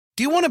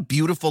Do you want a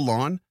beautiful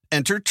lawn?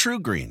 Enter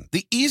TruGreen,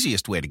 the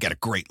easiest way to get a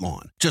great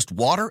lawn. Just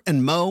water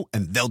and mow,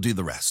 and they'll do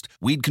the rest.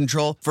 Weed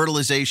control,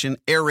 fertilization,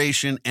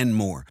 aeration, and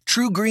more.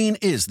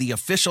 TruGreen is the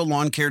official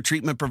lawn care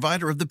treatment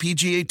provider of the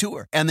PGA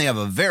Tour, and they have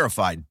a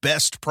verified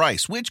best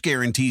price, which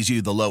guarantees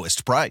you the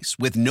lowest price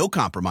with no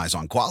compromise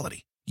on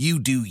quality. You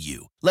do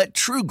you. Let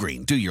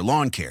TruGreen do your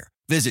lawn care.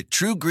 Visit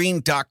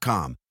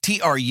TruGreen.com,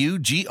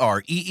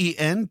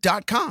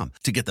 TruGreen.com,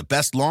 to get the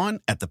best lawn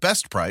at the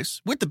best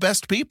price with the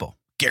best people.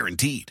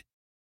 Guaranteed.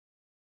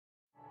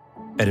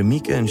 At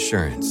Amica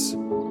Insurance,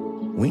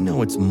 we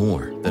know it's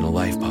more than a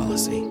life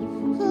policy.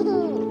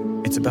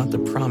 It's about the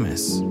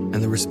promise and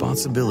the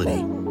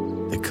responsibility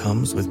that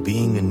comes with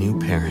being a new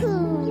parent.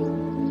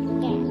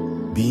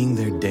 Being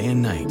there day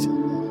and night.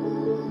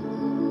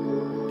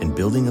 And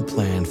building a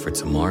plan for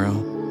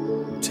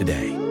tomorrow,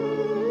 today.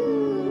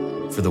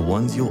 For the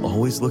ones you'll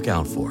always look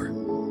out for,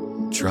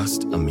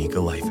 trust Amica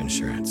Life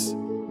Insurance.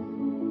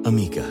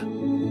 Amica.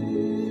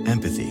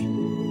 Empathy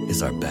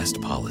is our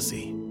best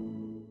policy.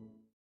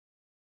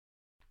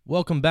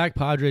 Welcome back,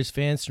 Padres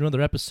fans, to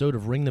another episode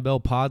of Ring the Bell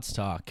Pods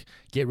Talk.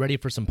 Get ready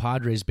for some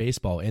Padres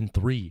baseball in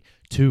 3,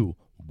 2,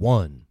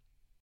 1.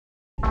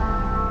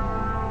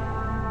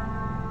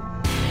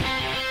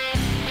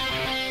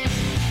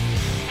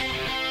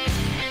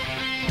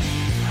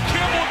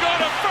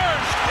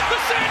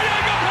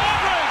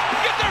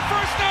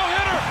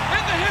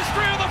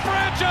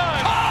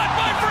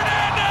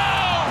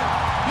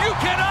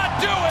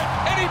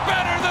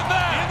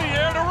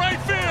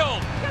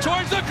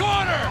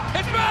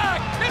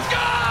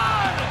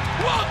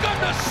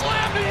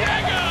 Slam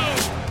Diego!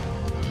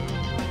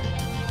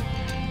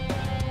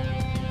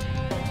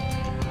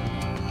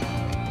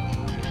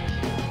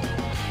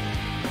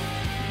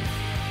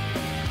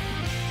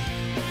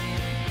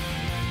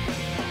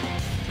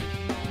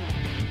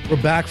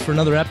 We're back for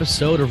another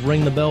episode of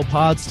Ring the Bell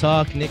Pods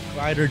Talk. Nick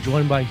Kreider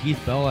joined by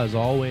Heath Bell as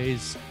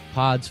always.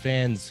 Pods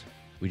fans,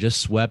 we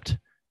just swept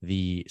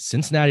the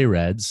Cincinnati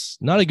Reds.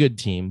 Not a good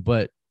team,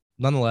 but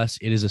nonetheless,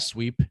 it is a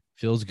sweep.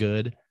 Feels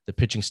good. The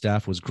pitching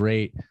staff was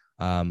great.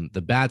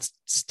 The bats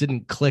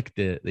didn't click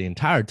the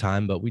entire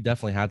time, but we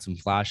definitely had some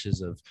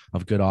flashes of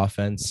good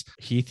offense.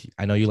 Heath,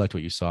 I know you liked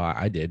what you saw.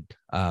 I did.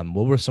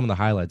 What were some of the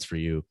highlights for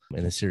you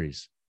in the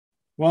series?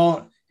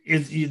 Well,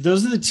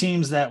 those are the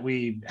teams that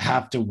we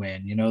have to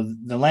win. You know,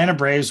 the Atlanta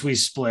Braves, we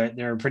split.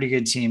 They're a pretty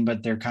good team,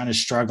 but they're kind of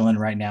struggling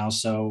right now.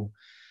 So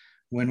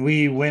when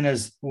we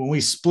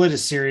split a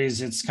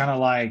series, it's kind of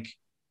like,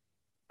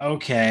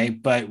 okay,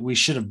 but we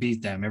should have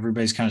beat them.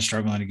 Everybody's kind of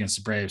struggling against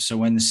the Braves. So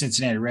when the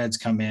Cincinnati Reds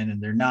come in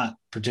and they're not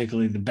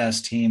particularly the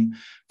best team,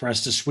 for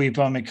us to sweep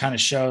them, it kind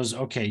of shows,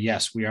 okay,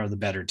 yes, we are the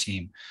better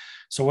team.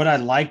 So what I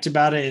liked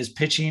about it is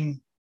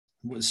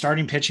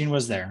starting pitching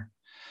was there.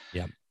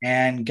 Yeah.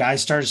 And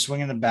guys started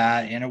swinging the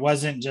bat, and it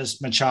wasn't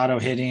just Machado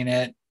hitting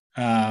it,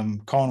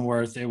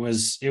 Cronenworth. It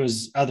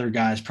was other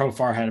guys.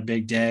 Profar had a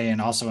big day, and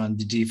also on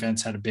the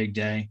defense had a big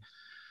day.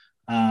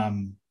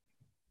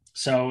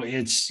 So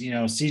it's,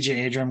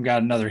 CJ Adram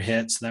got another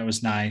hit, so that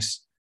was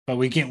nice. But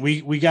we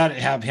got to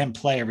have him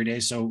play every day.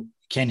 So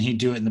can he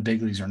do it in the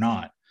big leagues or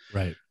not?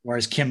 Right. Or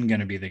is Kim going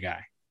to be the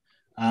guy?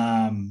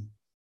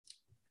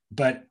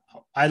 But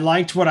I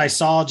liked what I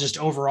saw just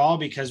overall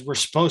because we're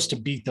supposed to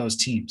beat those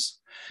teams.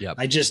 Yep.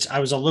 I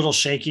was a little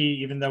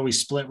shaky, even though we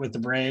split with the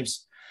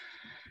Braves.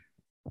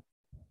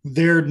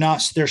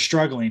 They're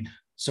struggling.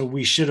 So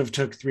we should have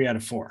took 3 out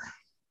of 4.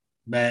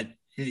 But,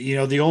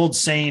 the old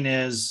saying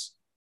is,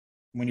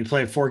 when you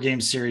play a 4-game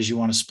series, you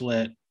want to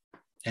split,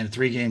 and a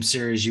 3-game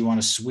series, you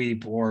want to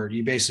sweep, or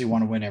you basically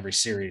want to win every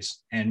series.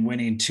 And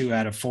winning 2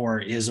 out of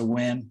 4 is a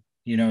win,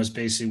 is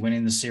basically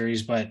winning the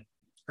series. But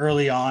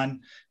early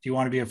on, if you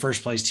want to be a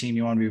first place team,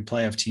 you want to be a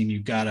playoff team,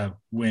 you've got to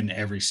win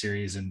every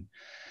series. And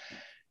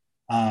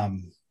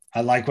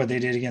I like what they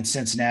did against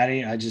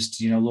Cincinnati. I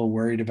just, a little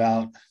worried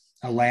about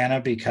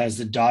Atlanta because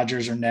the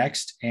Dodgers are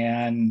next,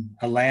 and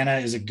Atlanta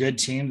is a good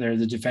team. They're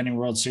the defending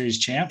World Series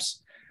champs.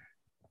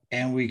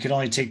 And we could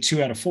only take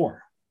 2 out of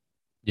 4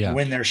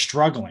 when they're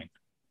struggling.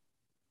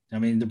 I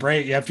mean, the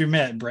Braves, you have to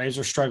admit, Braves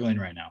are struggling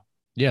right now.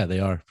 Yeah, they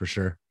are for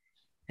sure.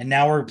 And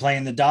now we're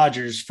playing the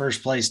Dodgers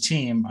first place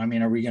team. I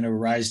mean, are we going to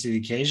rise to the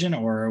occasion,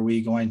 or are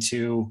we going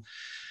to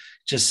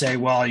just say,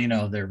 well,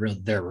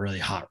 they're really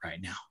hot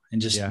right now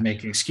and just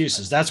make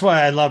excuses? That's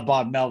why I love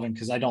Bob Melvin,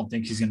 because I don't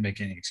think he's going to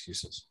make any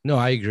excuses. No,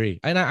 I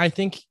agree. And I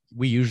think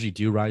we usually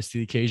do rise to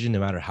the occasion, no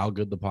matter how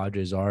good the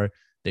Padres are.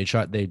 They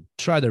try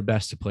their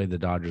best to play the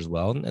Dodgers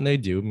well, and they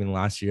do. I mean,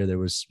 last year there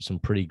was some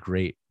pretty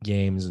great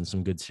games and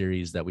some good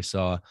series that we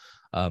saw,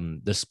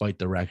 despite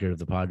the record of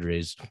the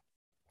Padres.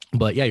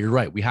 But yeah, you're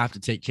right. We have to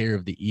take care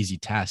of the easy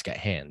task at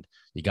hand.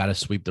 You got to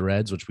sweep the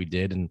Reds, which we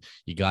did, and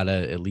you got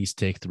to at least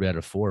take 3 out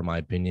of 4, in my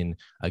opinion,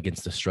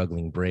 against the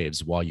struggling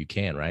Braves while you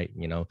can, right?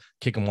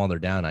 Kick them while they're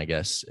down, I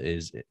guess,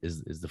 is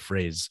the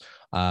phrase.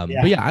 But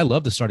yeah, I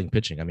love the starting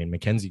pitching. I mean,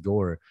 Mackenzie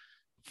Gore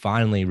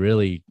finally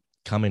really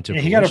coming to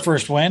he got a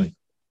first win.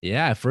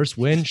 Yeah, first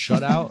win,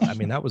 shutout. I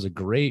mean, that was a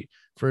great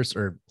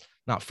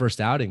not first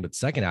outing, but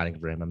second outing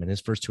for him. I mean,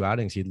 his first 2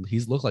 outings,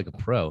 he's looked like a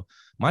pro.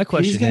 My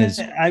question is,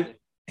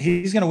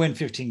 he's going to win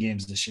 15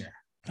 games this year.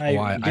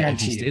 I if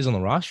he stays on the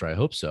roster, I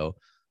hope so.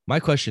 My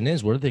question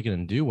is, what are they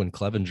going to do when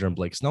Clevenger and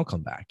Blake Snell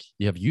come back?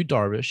 You have Yu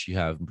Darvish, you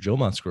have Joe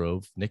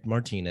Musgrove, Nick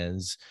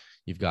Martinez,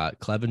 you've got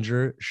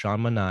Clevenger, Sean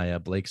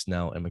Manaea, Blake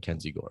Snell, and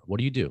Mackenzie Gore. What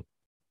do?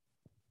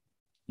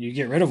 You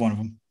get rid of one of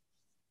them.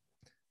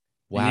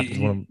 What happens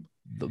when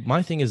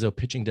my thing is, though,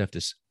 pitching depth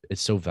is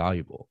so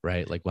valuable,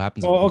 right? Like what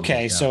happens? Oh,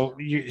 okay. So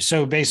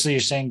basically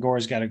you're saying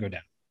Gore's got to go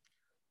down.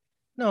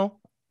 No,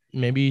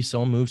 maybe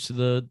someone moves to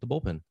the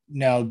bullpen.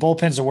 No, the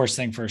bullpen's the worst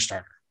thing for a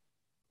starter.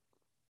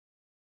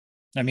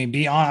 I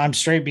mean, I'm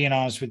straight being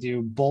honest with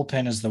you.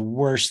 Bullpen is the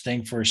worst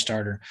thing for a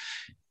starter.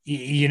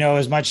 You know,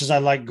 as much as I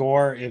like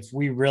Gore, if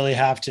we really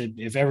have to,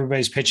 if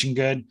everybody's pitching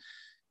good,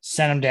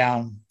 send him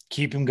down,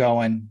 keep him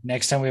going.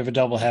 Next time we have a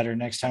doubleheader,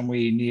 next time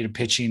we need a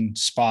pitching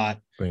spot,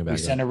 we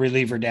send a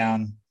reliever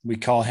down, we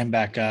call him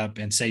back up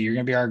and say, you're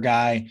going to be our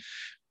guy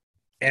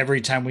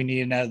every time we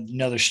need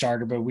another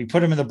starter. But we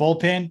put him in the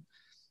bullpen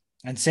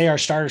and say our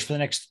starters for the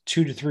next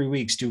 2 to 3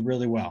 weeks do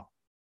really well.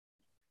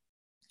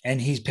 And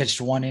he's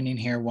pitched 1 inning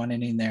here, 1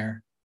 inning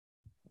there.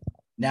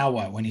 Now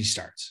what when he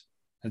starts?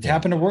 It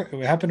happened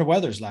to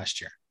Weathers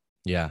last year.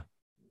 Yeah.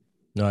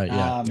 No,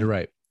 yeah, you're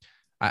right.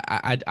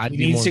 I'd he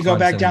needs to go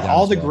back down.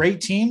 All the great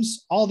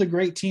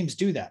teams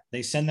do that.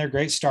 They send their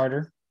great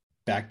starter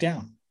back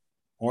down,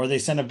 or they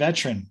send a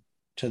veteran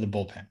to the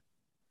bullpen.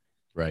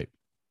 Right.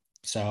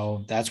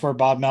 So that's where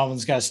Bob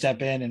Melvin's got to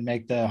step in and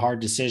make the hard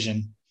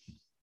decision.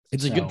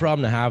 It's a good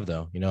problem to have,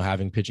 though, you know,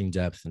 having pitching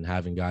depth and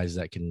having guys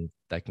that can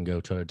go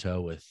toe to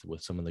toe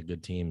with some of the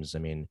good teams. I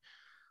mean,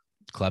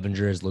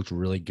 Clevenger has looked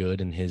really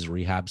good in his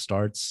rehab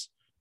starts.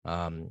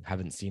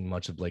 Haven't seen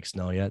much of Blake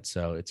Snell yet,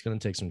 so it's going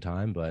to take some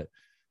time, but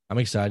I'm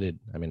excited.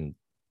 I mean,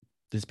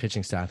 this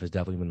pitching staff has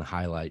definitely been the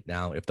highlight.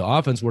 Now, if the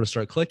offense were to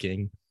start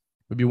clicking,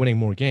 we'd be winning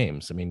more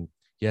games. I mean,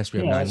 yes, we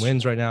have 9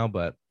 wins right now,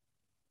 but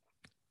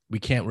we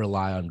can't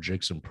rely on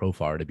Jigsaw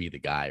Profar to be the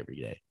guy every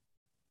day.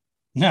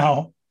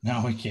 No,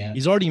 we can't.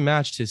 He's already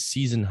matched his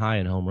season high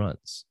in home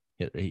runs.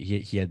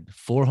 He had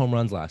 4 home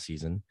runs last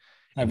season.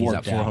 He's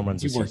at 4 home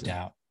runs. He worked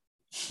out.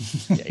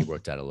 Yeah, he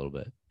worked out a little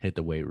bit. Hit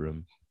the weight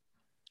room.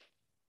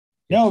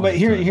 No, but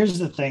here's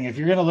the thing. If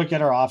you're going to look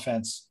at our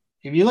offense,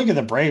 if you look at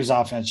the Braves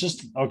offense,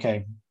 just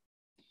okay.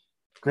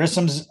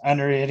 Grissom's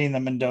under hitting the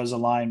Mendoza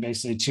line,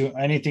 basically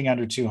anything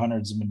under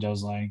 200 is the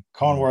Mendoza line.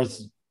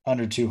 Cronenworth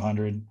under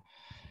 200.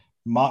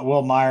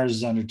 Will Myers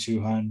is under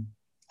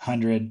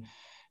 200.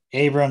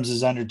 Abrams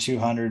is under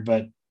 200,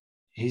 but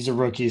he's a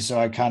rookie, so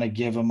I kind of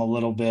give him a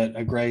little bit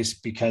of grace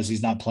because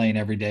he's not playing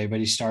every day, but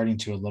he's starting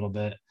to a little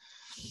bit.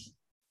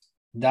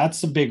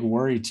 That's the big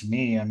worry to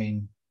me. I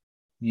mean,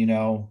 you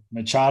know,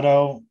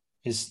 Machado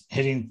is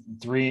hitting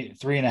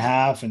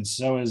 3.5, and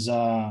so is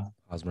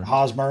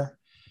Hosmer.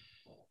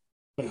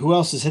 But who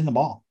else is hitting the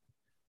ball?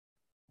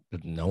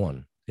 No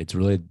one. It's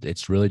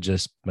really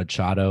just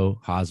Machado,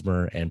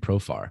 Hosmer, and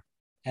Profar.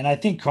 And I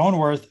think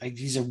Cronenworth,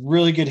 he's a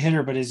really good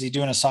hitter, but is he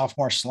doing a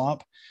sophomore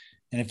slump?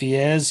 And if he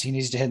is, he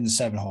needs to hit in the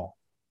 7-hole.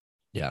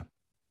 Yeah.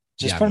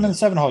 Just put him in the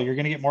 7-hole. You're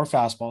going to get more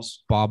fastballs.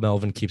 Bob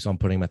Melvin keeps on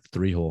putting him at the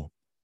 3-hole.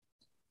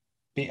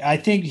 I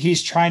think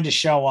he's trying to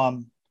show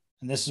him,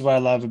 and this is what I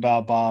love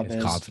about Bob,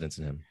 is confidence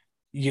in him.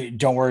 You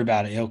don't worry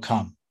about it. He'll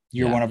come.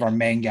 You're one of our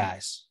main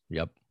guys.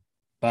 Yep.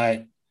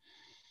 And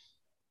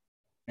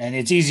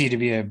it's easy to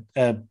be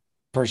a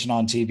person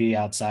on TV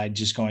outside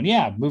just going,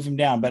 yeah, move him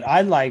down. But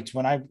I liked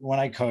when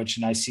I coach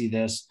and I see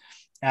this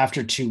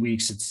after 2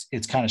 weeks,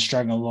 it's kind of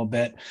struggling a little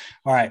bit.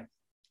 All right,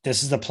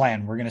 this is the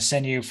plan. We're going to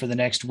send you for the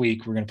next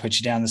week. We're going to put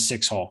you down the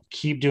 6-hole.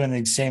 Keep doing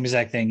the same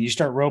exact thing. You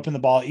start roping the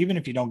ball, even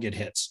if you don't get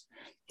hits,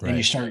 and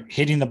you start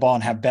hitting the ball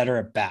and have better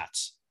at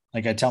bats.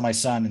 Like I tell my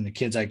son and the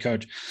kids I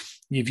coach,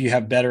 if you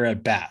have better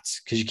at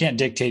bats, because you can't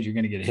dictate you're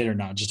going to get hit or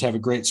not. Just have a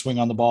great swing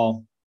on the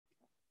ball,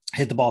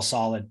 hit the ball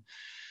solid.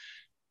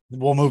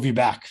 We'll move you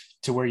back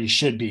to where you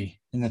should be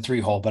in the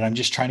 3-hole, but I'm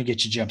just trying to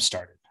get you jump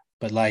started.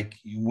 But like,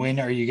 wins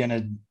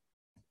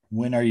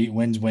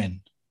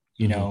win.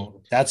 You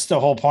know, that's the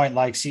whole point.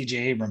 Like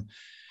CJ Abram,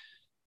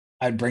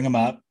 I'd bring him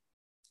up,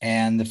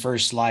 and the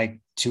first like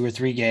 2 or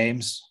 3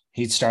 games,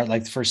 he'd start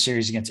like the first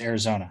series against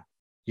Arizona.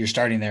 You're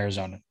starting the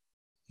Arizona,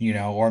 you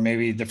know, or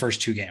maybe the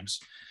first 2 games.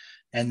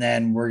 And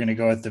then we're going to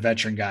go with the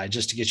veteran guy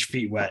just to get your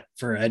feet wet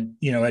for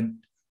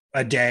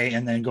a day,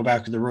 and then go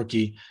back to the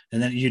rookie.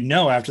 And then,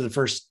 after the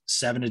first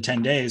 7 to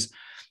 10 days,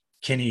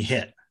 can he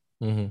hit?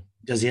 Mm-hmm.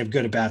 Does he have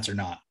good at bats or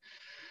not?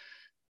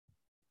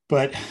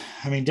 But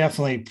I mean,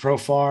 definitely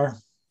Profar.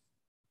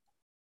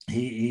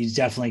 He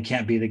definitely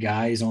can't be the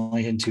guy. He's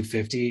only hitting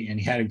 250, and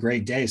he had a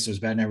great day, so his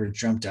batting average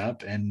jumped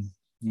up. And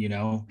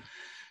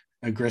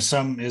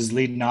Grissom is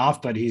leading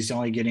off, but he's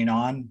only getting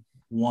on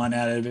 1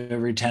 out of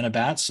every 10 at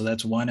bats, so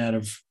that's 1 out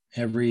of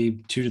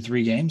every 2 to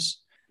 3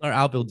 games. Our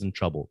outfield's in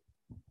trouble.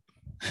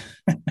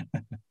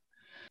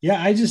 Yeah,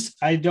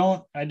 I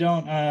don't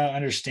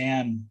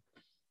understand.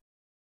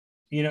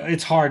 You know,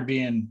 it's hard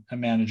being a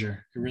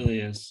manager. It really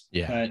is.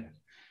 Yeah. But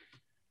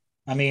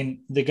I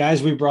mean, the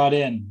guys we brought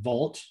in,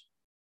 Volt,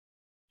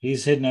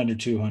 he's hitting under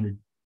 200.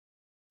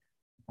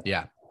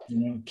 Yeah.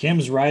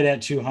 Kim's right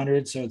at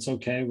 200, so it's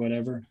okay,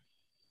 whatever.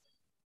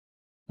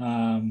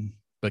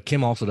 But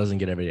Kim also doesn't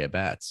get every at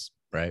bats,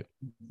 right?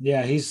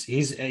 Yeah,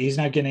 he's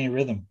not getting any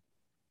rhythm.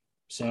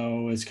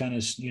 So it's kind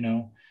of,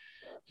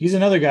 he's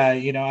another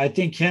guy, I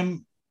think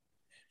him,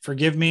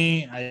 forgive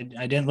me,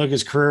 I didn't look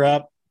his career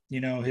up,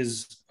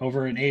 his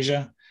over in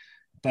Asia,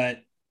 but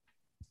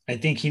I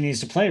think he needs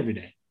to play every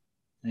day.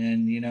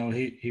 And,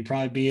 he'd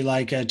probably be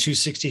like a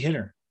 260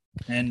 hitter.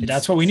 And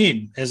that's what we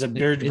need as a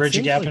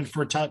bridge gap and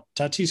for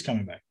Tatis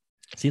coming back.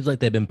 Seems like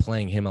they've been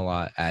playing him a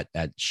lot at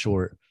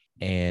short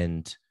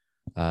and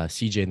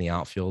CJ in the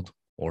outfield,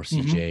 or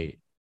CJ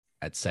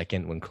at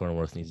second when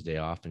Cronenworth needs a day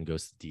off and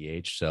goes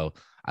to DH. So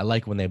I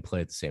like when they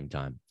play at the same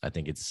time. I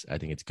think it's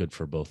good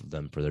for both of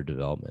them for their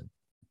development.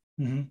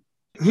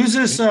 Mm-hmm. Who's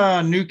this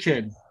new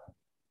kid?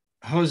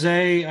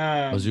 Jose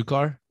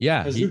Azucar?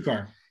 Yeah.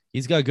 Azucar.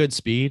 He's got good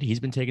speed. He's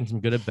been taking some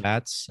good at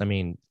bats. I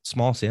mean,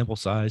 small sample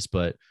size,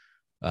 but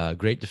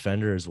great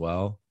defender as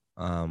well.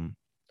 I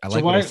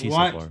like what I see so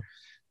far.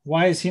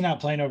 Why is he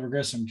not playing over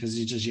Grissom? Because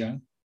he's just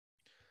young?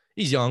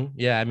 He's young.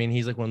 Yeah. I mean,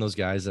 he's like one of those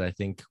guys that I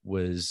think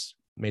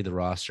made the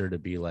roster to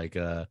be like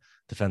a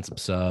defensive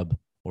sub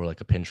or like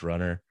a pinch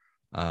runner.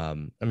 I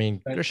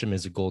mean, Grisham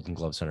is a Golden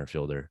Glove center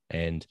fielder,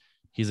 and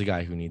he's a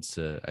guy who needs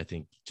to, I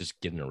think, just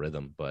get in a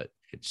rhythm, but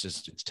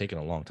it's taken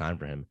a long time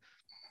for him.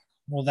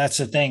 Well, that's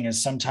the thing,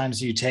 is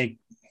sometimes you take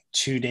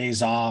 2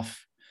 days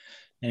off,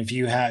 and if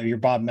you have your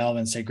Bob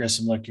Melvin say,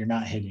 Grissom, look, you're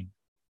not hitting,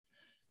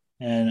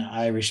 and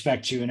I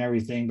respect you and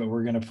everything, but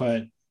we're going to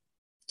put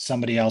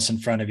somebody else in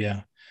front of you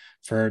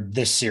for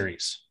this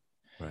series.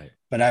 Right.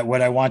 But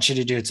what I want you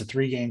to do, it's a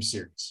 3-game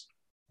series.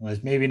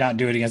 Let's maybe not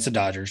do it against the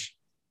Dodgers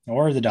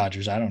or the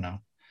Dodgers. I don't know.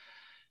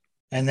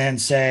 And then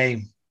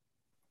say,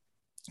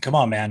 come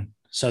on, man.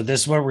 So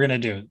this is what we're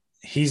going to do.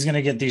 He's going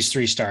to get these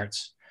 3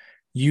 starts.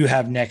 You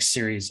have next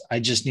series. I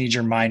just need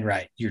your mind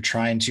right. You're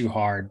trying too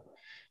hard,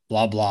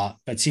 blah, blah.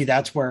 But see,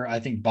 that's where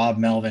I think Bob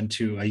Melvin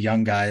to a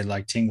young guy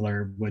like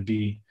Tingler would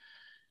be.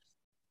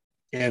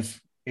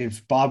 If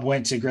Bob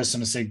went to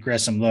Grissom and said,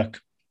 Grissom, look,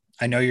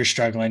 I know you're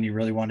struggling. You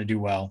really want to do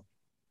well.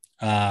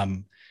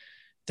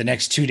 The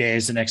next 2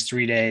 days, the next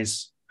 3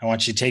 days, I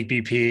want you to take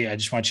BP. I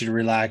just want you to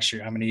relax. I'm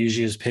going to use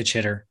you as pitch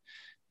hitter.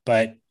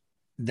 But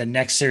the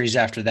next series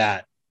after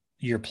that,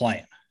 you're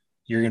playing.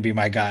 You're going to be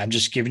my guy. I'm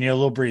just giving you a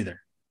little breather.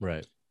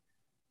 Right.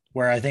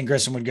 Where I think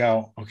Grissom would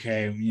go,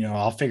 okay,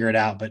 I'll figure it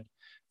out, but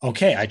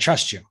okay, I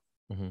trust you.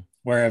 Mm-hmm.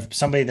 Where if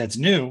somebody that's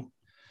new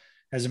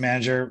as a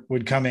manager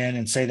would come in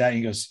and say that, and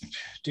he goes,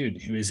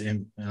 dude,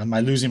 am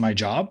I losing my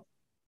job?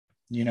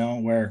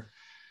 Where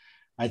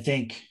I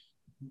think,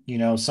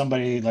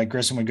 somebody like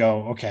Grissom would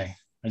go, okay,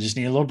 I just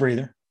need a little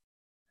breather,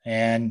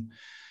 and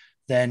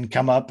then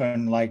come up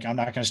and like, I'm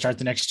not going to start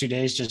the next 2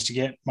 days just to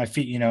get my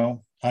feet,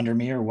 under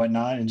me or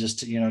whatnot. And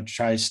just,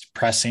 try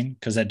pressing,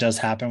 because that does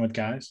happen with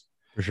guys.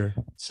 For sure.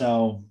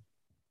 So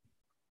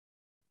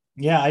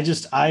yeah,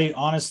 I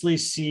honestly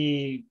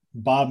see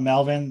Bob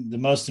Melvin. The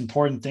most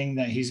important thing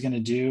that he's going to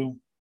do,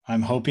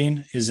 I'm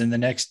hoping, is in the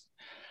next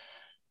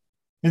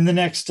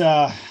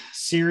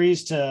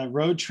series to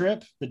road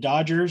trip, the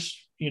Dodgers,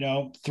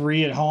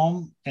 3 at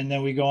home. And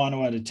then we go on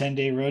a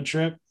 10-day road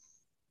trip.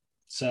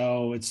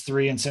 So it's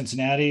 3 in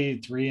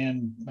Cincinnati, 3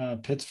 in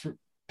Pittsburgh,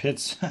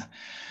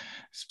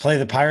 play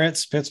the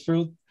Pirates,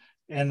 Pittsburgh.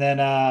 And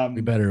then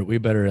we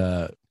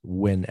better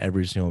win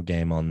every single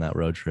game on that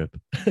road trip.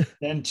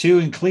 Then 2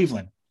 in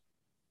Cleveland.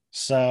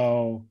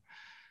 So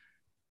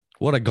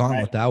what a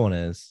gauntlet that one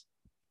is.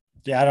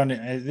 Yeah,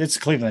 it's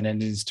Cleveland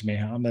Indians to me.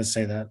 I'm going to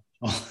say that.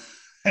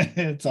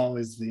 It's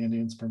always the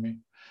Indians for me.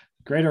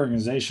 Great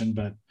organization,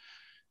 but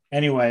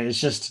anyway, it's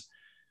just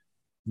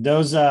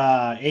those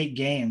 8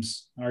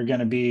 games are going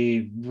to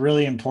be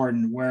really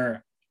important,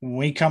 where when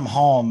we come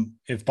home,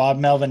 if Bob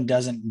Melvin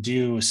doesn't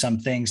do some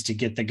things to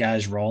get the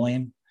guys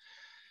rolling,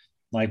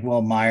 like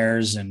Will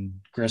Myers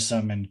and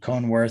Grissom and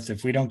Cronenworth,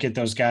 if we don't get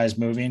those guys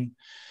moving,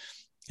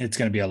 it's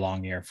going to be a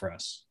long year for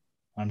us.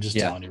 I'm just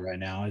telling you right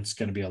now, it's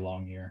going to be a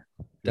long year.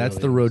 That's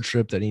the road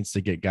trip that needs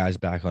to get guys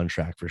back on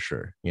track for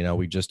sure.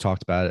 We just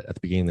talked about it at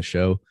the beginning of the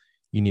show.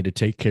 You need to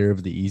take care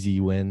of the easy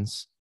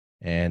wins,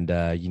 and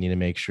you need to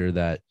make sure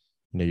that,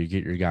 you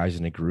get your guys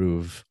in a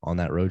groove on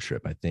that road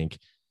trip. I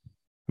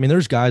mean,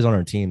 there's guys on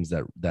our teams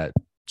that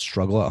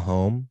struggle at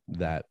home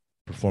that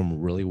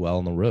perform really well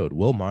on the road.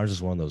 Will Myers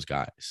is one of those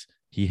guys.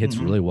 He hits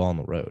really well on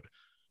the road.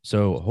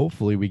 So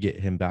hopefully we get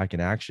him back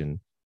in action,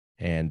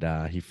 and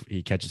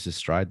he catches his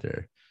stride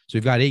there. So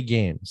we've got 8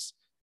 games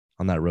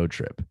on that road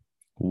trip.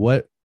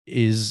 What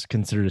is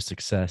considered a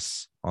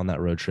success on that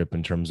road trip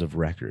in terms of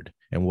record,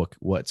 and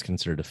what's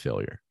considered a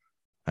failure?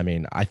 I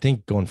mean, I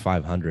think going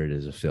 500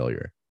 is a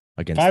failure.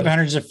 Against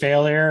 500 is a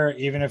failure,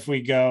 even if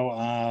we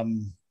go.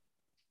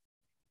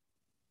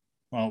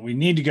 Well, we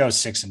need to go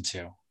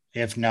 6-2,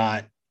 if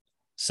not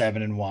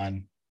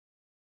 7-1.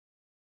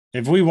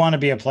 If we want to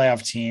be a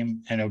playoff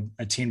team and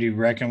a team to be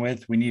reckoned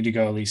with, we need to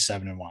go at least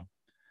 7-1.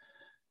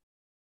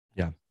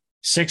 Yeah,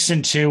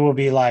 6-2 will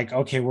be like,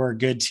 okay, we're a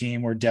good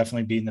team. We're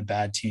definitely beating the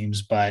bad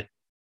teams. But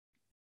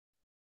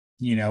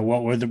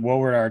what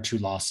were our two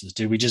losses?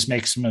 Did we just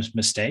make some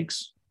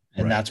mistakes?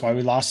 And Right. that's why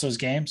we lost those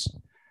games?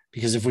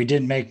 Because if we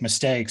didn't make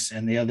mistakes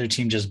and the other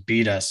team just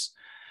beat us,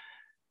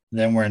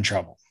 then we're in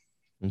trouble.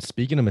 And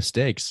speaking of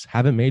mistakes,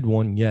 haven't made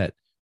one yet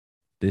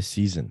this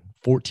season.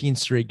 14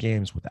 straight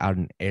games without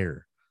an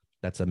error.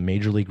 That's a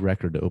major league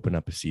record to open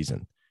up a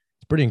season.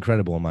 It's pretty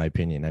incredible in my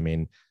opinion. I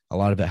mean, a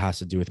lot of it has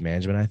to do with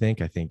management, I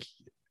think. I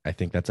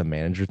think that's a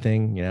manager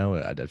thing,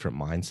 a different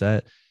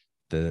mindset.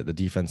 The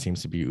defense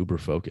seems to be uber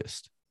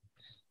focused.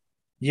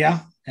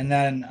 Yeah. And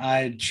then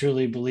I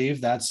truly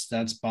believe that's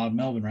Bob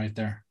Melvin right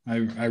there.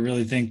 I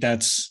really think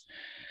that's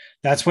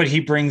what he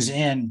brings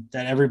in,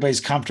 that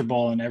everybody's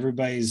comfortable and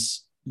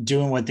everybody's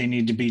doing what they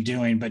need to be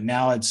doing. But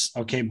now it's,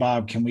 okay,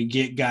 Bob, can we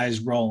get guys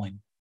rolling?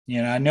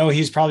 I know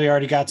he's probably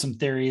already got some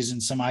theories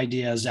and some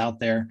ideas out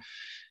there,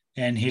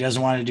 and he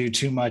doesn't want to do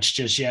too much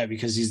just yet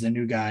because he's the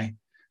new guy,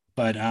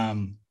 but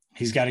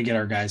he's got to get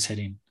our guys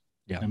hitting.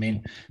 Yeah. I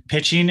mean,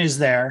 pitching is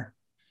there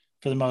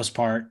for the most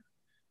part.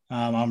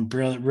 I'm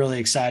really, really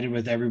excited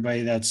with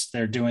everybody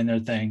they're doing their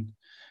thing,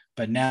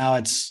 but now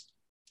it's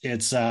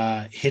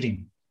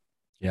hitting.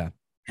 Yeah,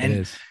 and it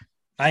is.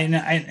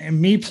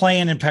 And me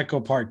playing in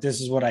Petco Park,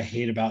 this is what I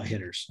hate about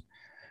hitters.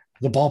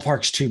 The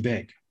ballpark's too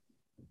big,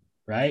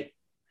 right?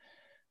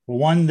 Well,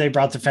 one, they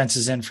brought the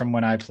fences in from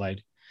when I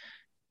played,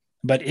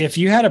 but if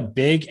you had a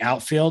big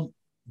outfield,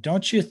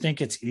 don't you think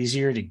it's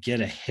easier to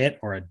get a hit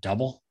or a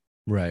double?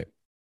 Right.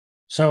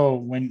 So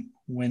when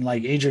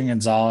like Adrian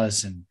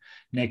Gonzalez and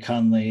Nick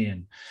Hundley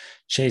and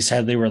Chase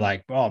Headley were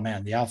like, oh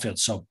man, the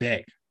outfield's so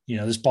big.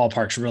 This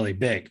ballpark's really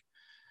big.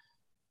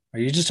 Are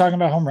you just talking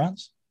about home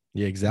runs?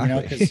 Yeah,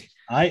 exactly. Because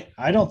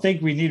I don't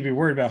think we need to be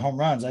worried about home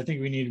runs. I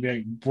think we need to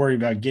be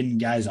worried about getting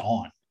guys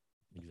on.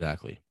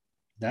 Exactly.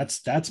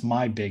 That's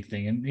my big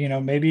thing.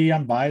 And, maybe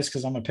I'm biased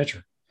because I'm a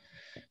pitcher,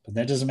 but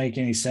that doesn't make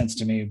any sense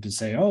to me to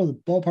say, oh, the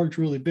ballpark's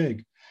really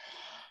big.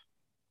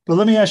 But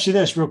let me ask you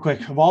this real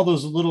quick. Of all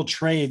those little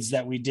trades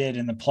that we did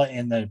in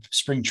the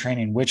spring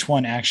training, which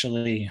one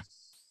actually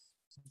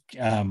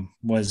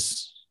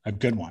was a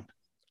good one?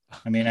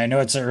 I mean, I know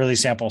it's an early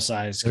sample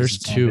size. There's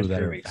two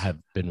that have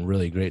been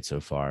really great so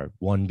far.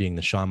 One being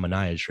the Sean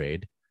Manaea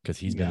trade, because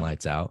he's been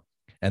lights out.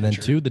 And then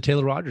two, the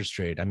Taylor Rogers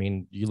trade. I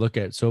mean, you look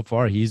at so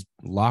far, he's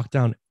locked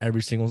down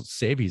every single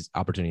save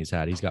opportunity he's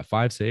had. He's got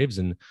 5 saves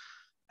and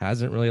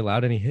hasn't really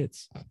allowed any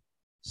hits.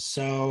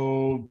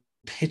 So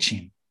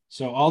pitching.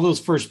 So all those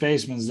first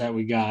basemen that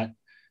we got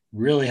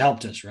really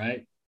helped us,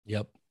 right?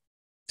 Yep.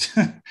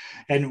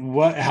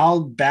 And how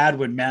bad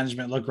would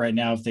management look right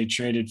now if they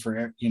traded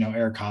for,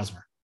 Eric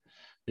Hosmer?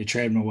 They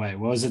traded him away.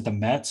 What was it, the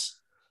Mets?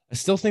 I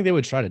still think they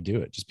would try to do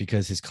it just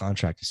because his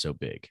contract is so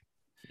big.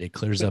 It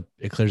clears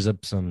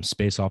up some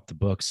space off the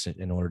books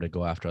in order to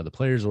go after other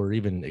players or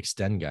even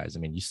extend guys. I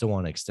mean, you still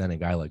want to extend a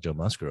guy like Joe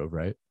Musgrove,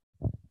 right?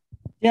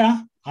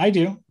 Yeah, I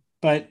do.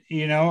 But,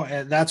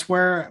 that's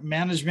where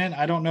management,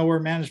 I don't know where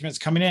management's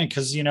coming in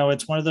because,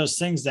 it's one of those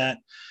things that,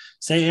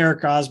 say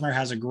Eric Hosmer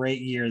has a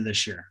great year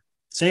this year.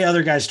 Say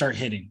other guys start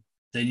hitting,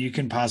 then you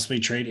can possibly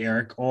trade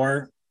Eric,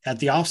 or at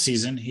the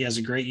offseason, he has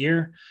a great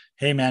year.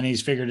 Hey, man,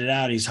 he's figured it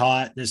out. He's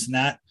hot, this and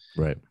that.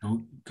 Right.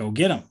 Go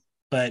get him.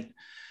 But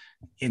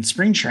in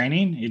spring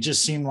training, it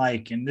just seemed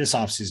like, and this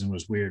offseason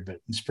was weird, but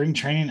in spring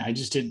training,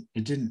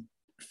 it didn't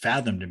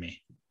fathom to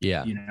me.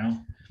 Yeah.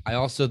 I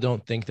also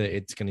don't think that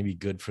it's going to be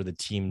good for the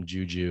team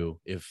juju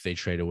if they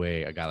trade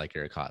away a guy like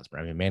Eric Hosmer.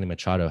 I mean, Manny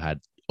Machado had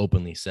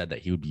openly said that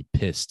he would be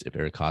pissed if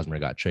Eric Hosmer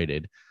got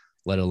traded,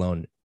 let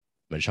alone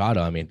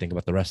Machado. I mean, think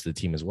about the rest of the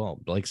team as well.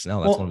 Blake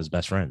Snell, that's one of his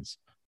best friends.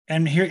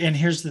 And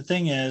here's the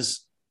thing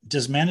is,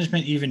 does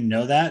management even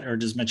know that, or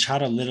does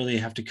Machado literally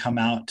have to come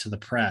out to the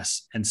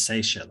press and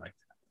say shit like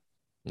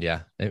that?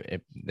 Yeah,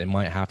 it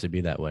might have to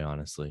be that way,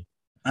 honestly.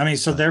 I mean,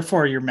 so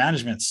therefore your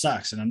management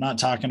sucks. And I'm not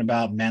talking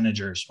about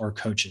managers or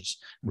coaches.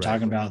 I'm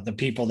talking about the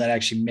people that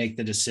actually make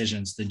the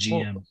decisions, the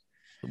GM. Well,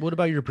 what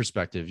about your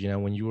perspective?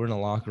 When you were in a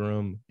locker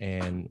room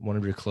and one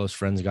of your close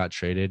friends got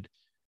traded,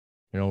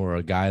 or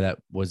a guy that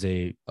was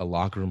a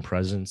locker room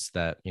presence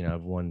that,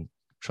 everyone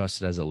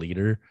trusted as a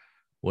leader,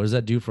 what does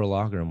that do for a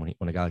locker room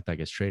when a guy like that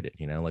gets traded?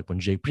 Like when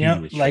Jake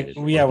Peavy was traded.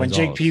 When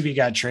Jake Peavy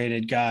got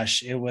traded,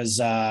 gosh, it was,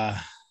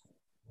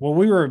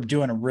 we were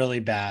doing really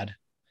bad.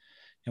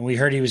 And we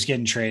heard he was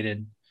getting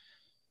traded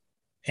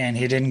and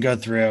he didn't go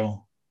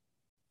through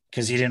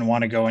because he didn't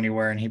want to go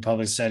anywhere. And he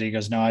publicly said, he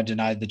goes, no, I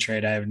denied the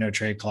trade. I have no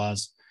trade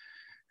clause.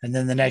 And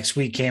then the next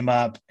week came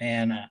up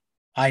and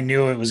I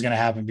knew it was going to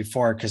happen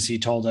before because he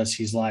told us,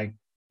 he's like,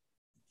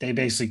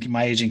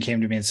 my agent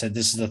came to me and said,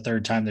 this is the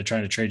 3rd time they're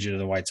trying to trade you to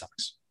the White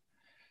Sox.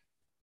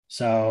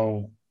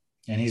 So,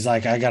 and he's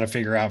like, I got to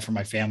figure out for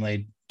my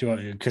family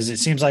because it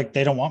seems like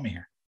they don't want me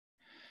here.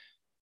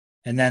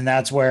 And then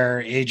that's where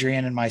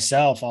Adrian and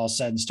myself all of a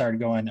sudden started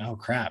going, oh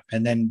crap.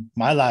 And then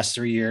my last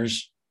 3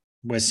 years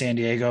with San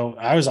Diego,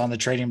 I was on the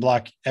trading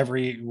block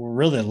really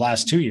the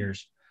last 2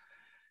 years.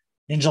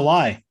 In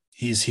July,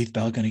 is Heath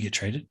Bell going to get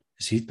traded?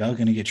 Is Heath Bell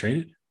going to get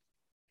traded?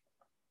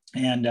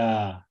 And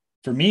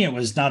for me, it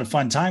was not a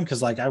fun time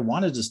because like I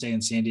wanted to stay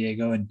in San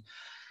Diego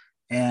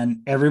and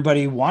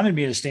everybody wanted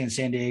me to stay in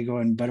San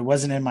Diego, but it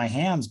wasn't in my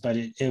hands. But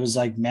it was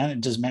like,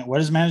 man, what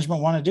does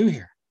management want to do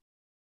here?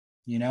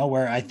 You know,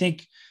 where I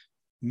think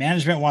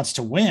management wants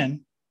to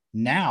win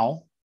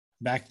now.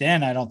 Back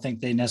then, I don't think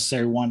they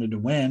necessarily wanted to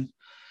win.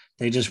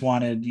 They just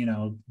wanted, you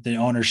know, the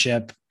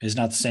ownership is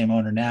not the same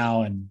owner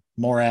now. And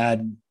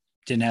Morad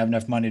didn't have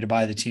enough money to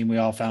buy the team. We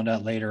all found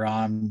out later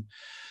on.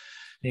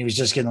 He was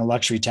just getting the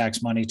luxury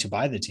tax money to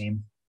buy the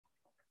team.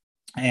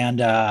 And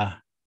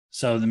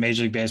so the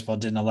Major League Baseball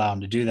didn't allow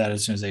him to do that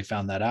as soon as they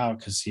found that out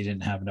because he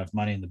didn't have enough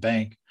money in the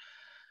bank.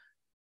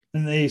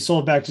 And they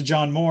sold back to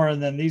John Moore,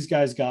 and then these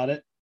guys got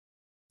it.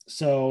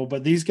 So,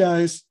 but these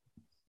guys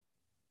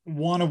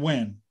want to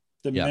win.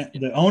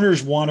 The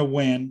owners want to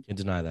win. Can't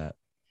deny that.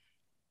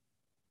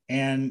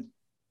 And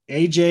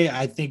AJ,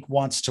 I think,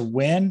 wants to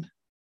win,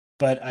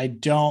 but I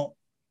don't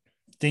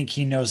think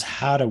he knows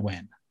how to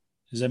win.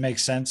 Does that make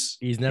sense?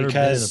 He's never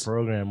been in a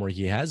program where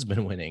he has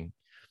been winning.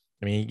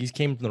 I mean, he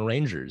came from the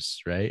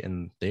Rangers, right?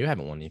 And they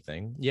haven't won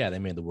anything. Yeah, they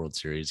made the World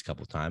Series a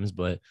couple of times,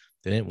 but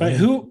they didn't win.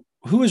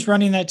 But who was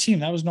running that team?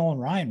 That was Nolan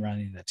Ryan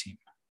running that team.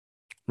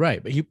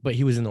 Right, but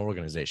he was in the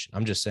organization.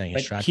 I'm just saying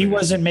he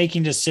wasn't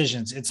making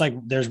decisions. It's like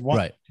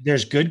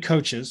there's good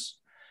coaches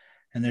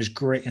and there's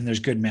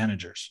good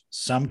managers.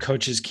 Some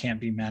coaches can't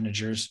be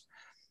managers.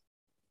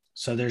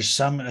 So there's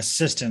some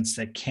assistants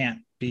that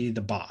can't be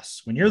the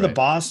boss. When you're the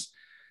boss,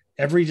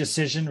 every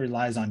decision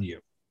relies on you.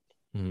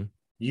 Mm-hmm.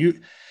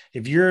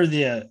 If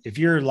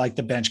you're like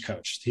the bench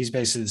coach, he's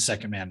basically the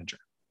second manager.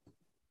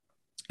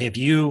 If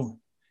you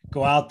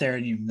go out there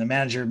and the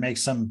manager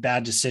makes some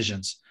bad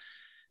decisions,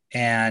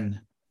 and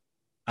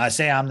I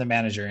say I'm the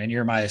manager and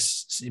you're my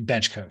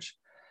bench coach,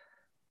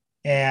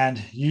 and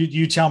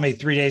you tell me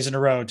 3 days in a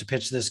row to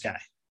pitch this guy,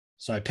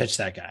 so I pitch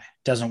that guy.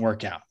 Doesn't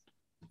work out.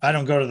 I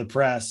don't go to the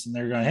press and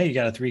they're going, "Hey, you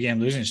got a 3-game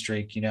losing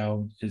streak. You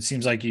know, it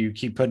seems like you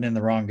keep putting in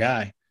the wrong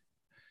guy."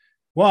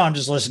 Well, I'm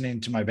just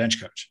listening to my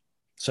bench coach.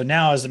 So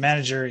now as the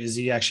manager, is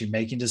he actually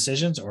making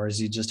decisions or is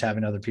he just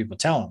having other people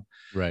tell him?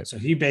 Right. So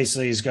he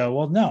basically is go,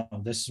 well, no,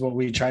 this is what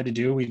we tried to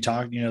do. We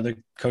talked, you know, the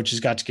coaches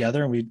got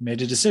together and we made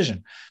a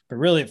decision, but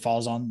really it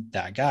falls on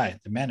that guy,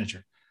 the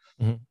manager.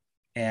 Mm-hmm.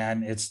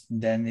 And it's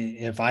then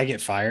if I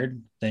get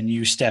fired, then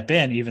you step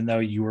in, even though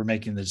you were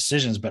making the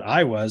decisions, but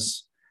I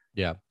was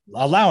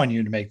allowing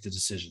you to make the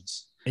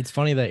decisions. It's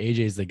funny that AJ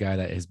is the guy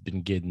that has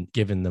been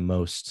given the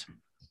most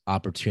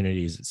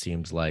opportunities. It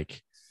seems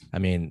like, I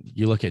mean,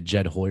 you look at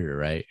Jed Hoyer,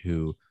 right?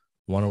 Who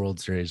won a World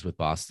Series with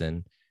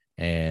Boston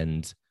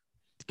and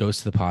goes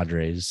to the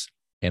Padres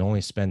and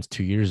only spends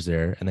 2 years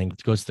there, and then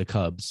goes to the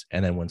Cubs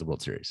and then wins the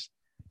World Series.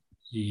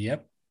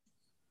 Yep.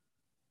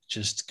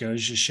 Just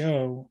goes to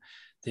show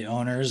the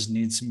owners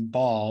need some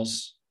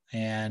balls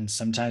and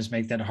sometimes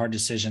make that a hard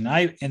decision.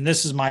 And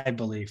this is my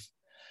belief.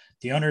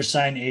 The owners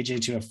signed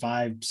AJ to a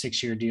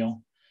 5-6 year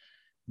deal.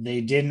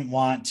 They didn't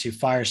want to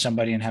fire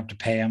somebody and have to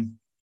pay him.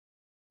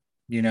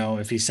 You know,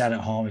 if he sat at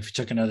home, if he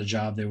took another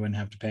job, they wouldn't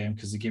have to pay him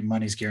because the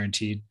money's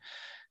guaranteed.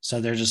 So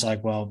they're just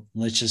like, well,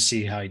 let's just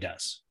see how he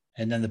does.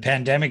 And then the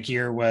pandemic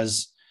year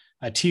was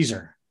a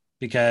teaser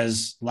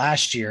because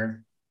last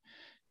year,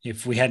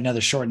 if we had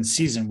another shortened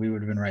season, we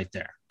would have been right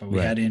there. But we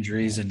had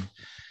injuries and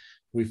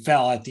we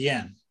fell at the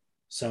end.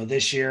 So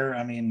this year,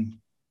 I mean,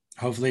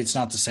 hopefully it's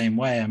not the same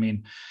way. I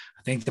mean,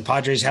 I think the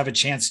Padres have a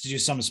chance to do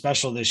something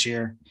special this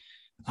year.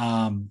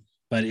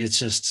 But it's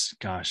just,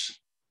 gosh.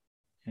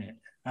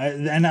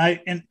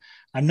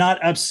 I'm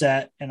not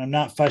upset and I'm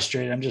not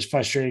frustrated. I'm just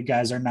frustrated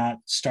guys are not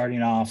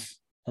starting off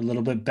a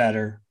little bit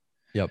better.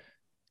 Yep.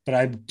 But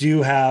I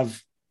do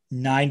have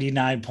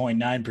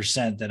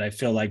 99.9% that I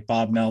feel like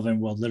Bob Melvin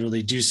will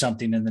literally do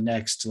something in the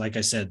next, like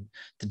I said,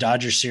 the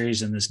Dodgers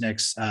series and this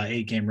next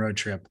 8-game road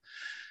trip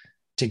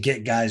to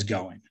get guys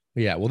going.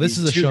 Yeah. Well, this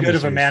is a too good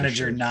of a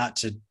manager not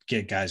to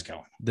get guys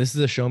going. This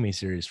is a show me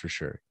series for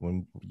sure.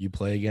 When you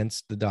play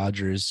against the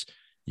Dodgers,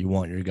 you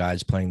want your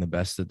guys playing the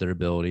best at their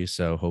ability.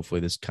 So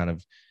hopefully this kind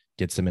of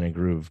gets them in a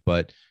groove.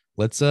 But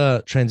let's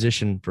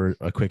transition for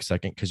a quick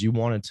second because you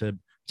wanted to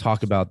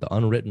talk about the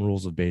unwritten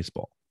rules of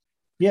baseball.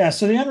 Yeah.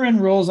 So the unwritten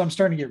rules, I'm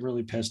starting to get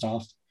really pissed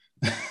off.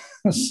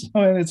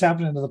 And it's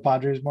happening to the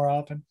Padres more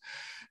often.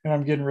 And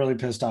I'm getting really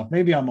pissed off.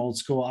 Maybe I'm old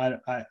school.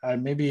 I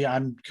maybe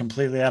I'm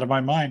completely out of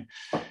my mind.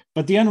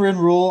 But the unwritten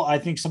rule, I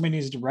think somebody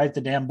needs to write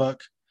the damn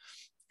book.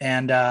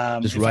 And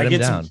just write them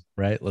down,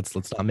 right? Let's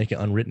not make it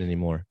unwritten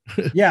anymore.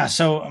 Yeah.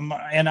 So,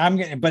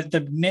 but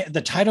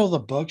the title of the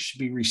book should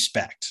be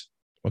Respect.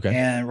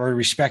 Okay. Or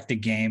Respect the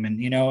Game. And,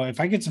 you know, if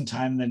I get some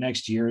time in the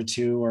next year or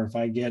two, or if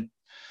I get,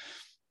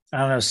 I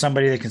don't know,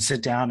 somebody that can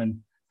sit down and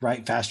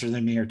write faster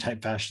than me or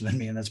type faster than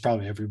me, and that's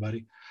probably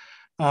everybody.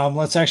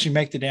 Let's actually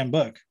make the damn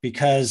book,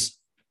 because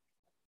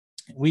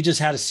we just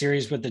had a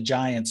series with the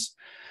Giants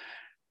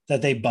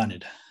that they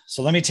bunted.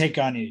 So let me take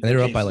on you. They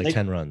were up by like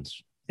 10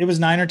 runs. It was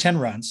 9 or 10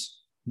 runs.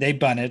 They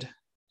bunted.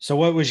 So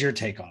what was your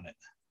take on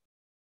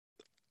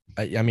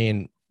it? I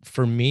mean,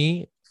 for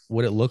me,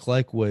 what it looked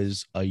like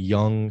was a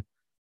young,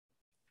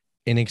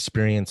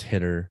 inexperienced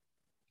hitter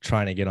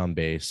trying to get on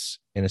base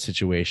in a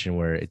situation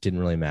where it didn't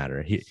really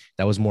matter.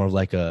 That was more of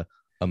like a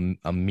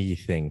me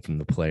thing from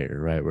the player,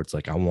 right? Where it's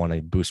like, I want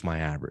to boost my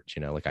average,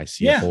 like I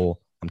see a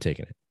hole, I'm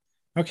taking it.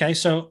 Okay.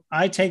 So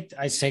I take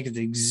it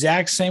the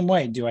exact same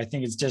way. Do I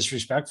think it's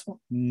disrespectful?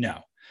 No,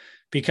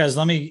 because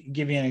let me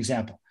give you an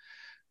example.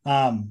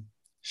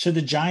 Should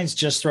the Giants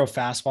just throw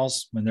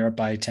fastballs when they're up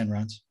by 10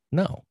 runs?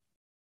 No.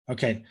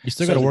 Okay. You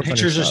still got to work on your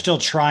pitchers are stuff. still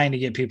trying to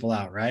get people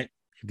out, right?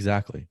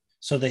 Exactly.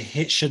 So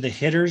should the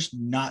hitters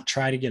not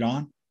try to get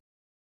on?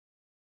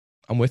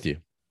 I'm with you.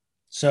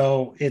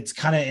 So it's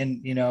kind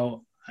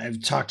of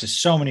I've talked to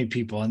so many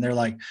people and they're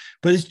like,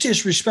 but it's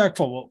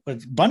disrespectful. Well,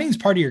 if bunting's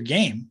part of your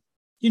game,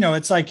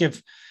 it's like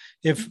if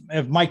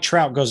Mike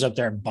Trout goes up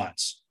there and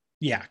bunts,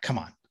 yeah, come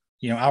on.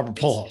 Albert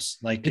Pujols,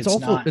 like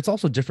it's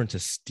also different to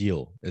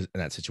steal in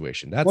that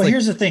situation.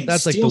 Here's the thing.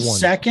 That's steal like the one.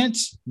 Second,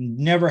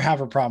 never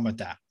have a problem with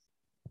that.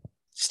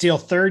 Steal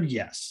third,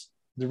 yes.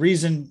 The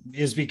reason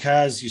is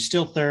because you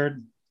steal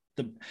third,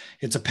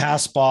 it's a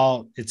pass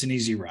ball, it's an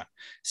easy run.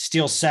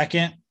 Steal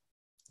second,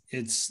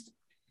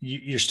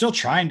 you're still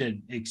trying to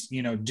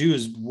do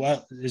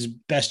as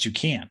best you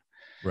can.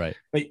 Right.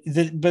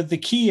 But the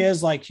key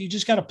is like you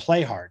just got to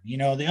play hard.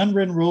 The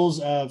unwritten rules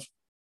of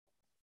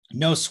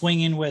no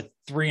swinging with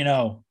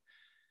 3-0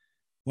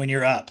 when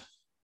you're up.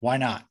 Why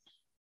not?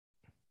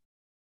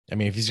 I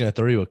mean, if he's going to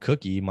throw you a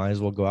cookie, you might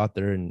as well go out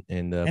there and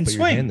put swing.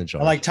 your hand in the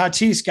jar. Like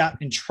Tatis got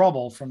in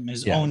trouble from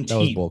his own team. That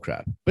was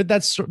bullcrap.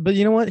 But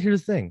you know what?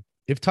 Here's the thing.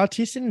 If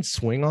Tatis didn't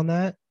swing on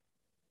that,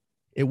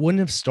 it wouldn't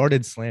have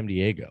started Slam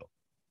Diego.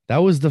 That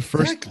was the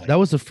first. Exactly. That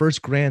was the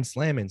first Grand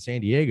Slam in San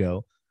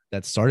Diego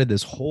that started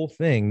this whole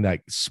thing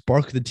that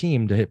sparked the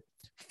team to hit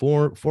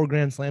four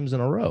Grand Slams in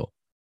a row.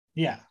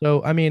 Yeah.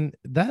 So I mean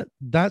that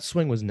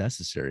swing was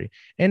necessary,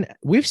 and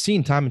we've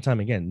seen time and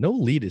time again, no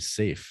lead is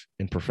safe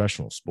in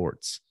professional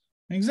sports.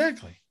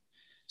 Exactly.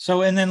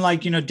 So, and then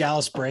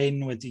Dallas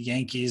Braden with the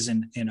Yankees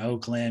in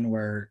Oakland,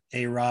 where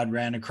A-Rod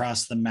ran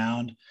across the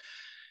mound.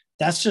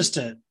 That's just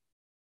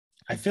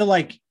I feel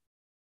like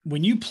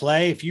when you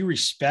play, if you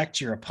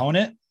respect your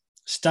opponent,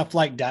 stuff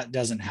like that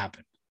doesn't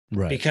happen.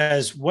 Right.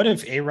 Because what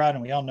if A-Rod,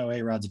 and we all know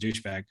A-Rod's a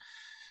douchebag.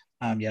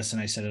 Yes.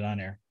 And I said it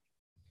on air.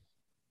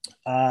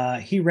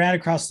 He ran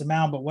across the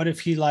mound, but what if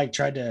he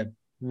tried to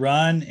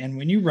run? And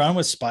when you run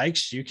with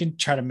spikes, you can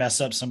try to mess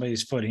up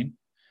somebody's footing.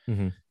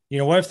 Mm-hmm.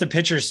 What if the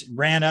pitcher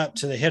ran up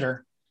to the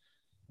hitter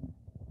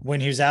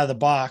when he was out of the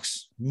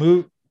box,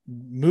 moved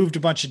a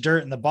bunch of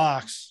dirt in the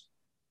box,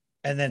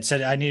 and then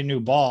said, I need a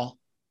new ball,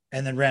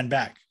 and then ran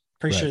back?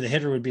 Pretty sure the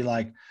hitter would be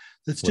like,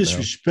 that's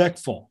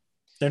disrespectful.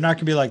 They're not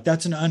going to be like,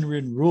 that's an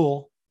unwritten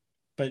rule.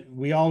 But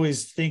we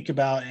always think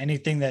about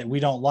anything that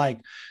we don't like.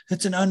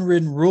 That's an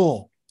unwritten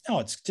rule. No,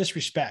 it's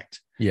disrespect.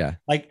 Yeah.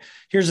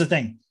 Here's the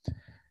thing.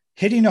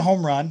 Hitting a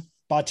home run,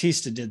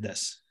 Bautista did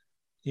this,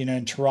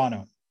 in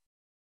Toronto.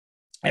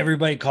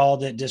 Everybody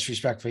called it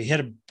disrespectful. He hit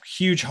a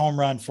huge home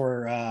run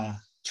for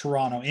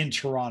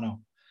Toronto.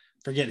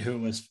 Forget who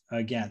it was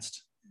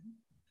against,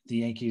 the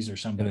Yankees or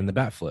somebody. And then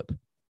the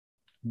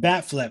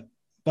bat flip.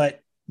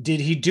 But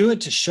did he do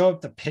it to show up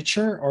the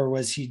pitcher, or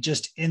was he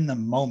just in the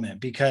moment?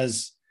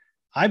 Because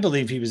I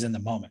believe he was in the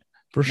moment.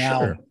 For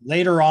sure.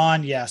 Later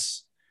on,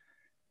 yes,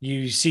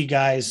 you see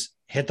guys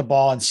hit the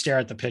ball and stare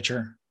at the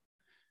pitcher.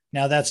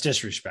 Now that's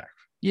disrespect.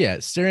 Yeah,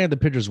 staring at the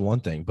pitcher is one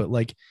thing, but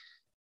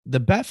the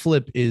bat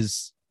flip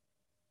it's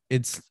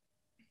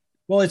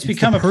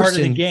become a part of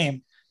the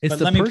game.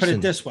 But let me put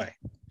it this way.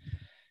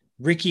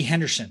 Ricky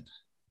Henderson,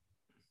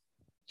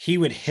 he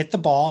would hit the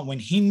ball when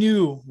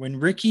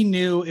Ricky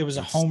knew it was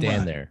a home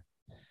run. There.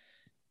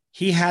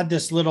 He had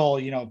this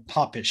little,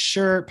 pop his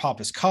shirt, pop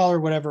his collar,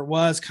 whatever it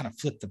was, kind of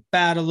flip the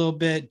bat a little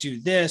bit, do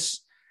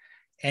this.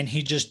 And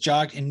he just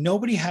jogged, and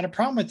nobody had a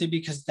problem with it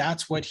because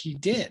that's what he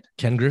did.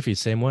 Ken Griffey,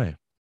 same way.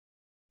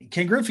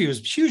 Ken Griffey was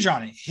huge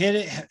on it, hit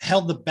it,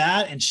 held the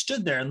bat and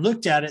stood there and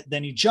looked at it.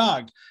 Then he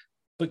jogged.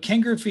 But Ken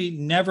Griffey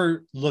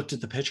never looked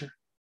at the pitcher.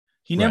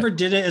 He never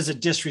did it as a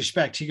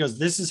disrespect. He goes,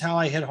 this is how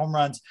I hit home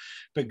runs.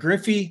 But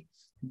Griffey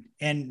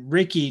and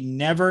Ricky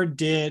never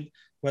did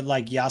what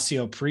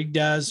Yasiel Puig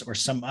does or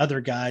some other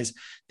guys.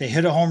 They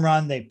hit a home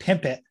run, they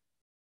pimp it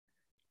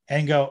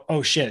and go,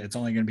 oh shit, it's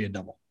only going to be a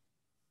double.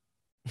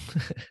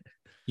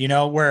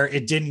 Where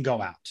it didn't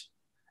go out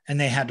and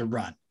they had to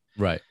run.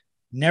 Right.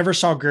 Never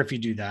saw Griffey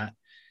do that.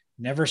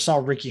 Never saw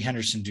Ricky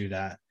Henderson do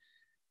that.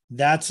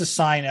 That's a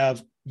sign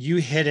of you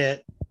hit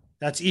it.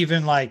 That's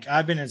even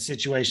I've been in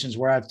situations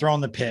where I've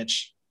thrown the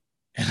pitch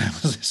and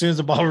as soon as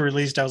the ball was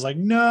released, I was like,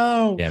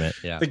 no, damn it.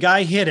 Yeah. The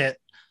guy hit it.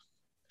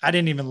 I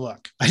didn't even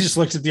look. I just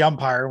looked at the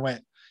umpire and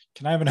went,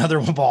 can I have another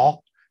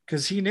ball?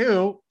 Because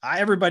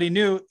everybody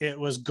knew it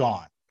was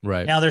gone.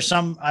 Right. Now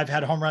I've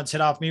had home runs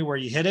hit off me where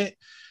you hit it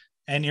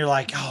and you're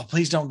like, oh,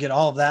 please don't get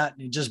all of that.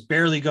 And it just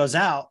barely goes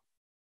out.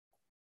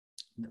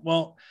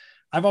 Well,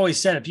 I've always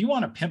said, if you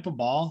want to pimp a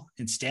ball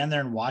and stand there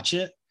and watch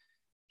it,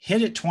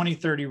 hit it 20,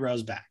 30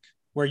 rows back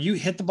where you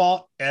hit the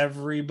ball.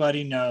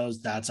 Everybody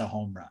knows that's a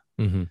home run.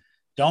 Mm-hmm.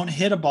 Don't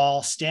hit a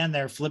ball, stand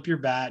there, flip your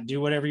bat,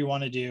 do whatever you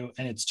want to do.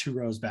 And it's 2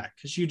 rows back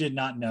because you did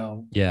not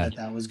know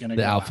that was going to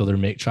go. The outfielder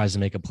out. tries to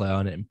make a play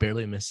on it and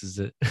barely misses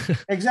it.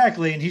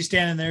 Exactly. And he's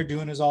standing there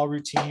doing his all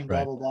routine,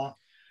 blah, blah, blah.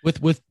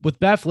 With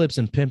bat flips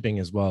and pimping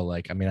as well.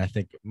 Like, I mean, I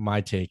think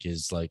my take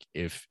is like,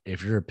 if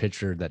you're a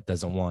pitcher that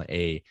doesn't want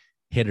a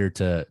hitter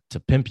to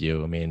pimp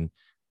you, I mean,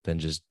 then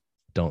just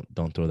don't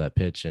throw that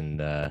pitch.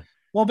 And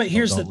well, but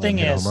here's the thing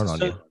is,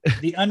 so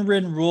the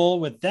unwritten rule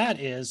with that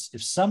is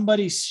if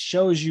somebody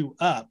shows you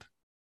up,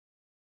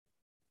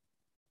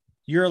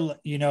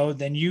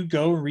 then you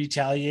go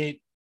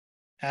retaliate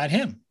at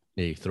him.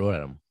 Yeah, you throw it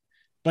at him.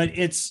 But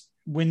it's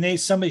when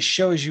somebody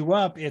shows you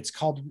up, it's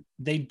called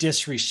they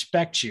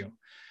disrespect you.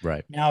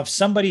 Right. Now, if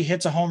somebody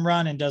hits a home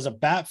run and does a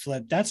bat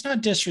flip, that's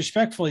not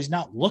disrespectful. He's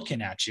not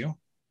looking at you.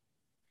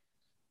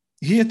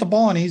 He hit the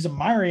ball and he's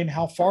admiring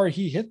how far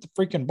he hit the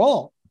freaking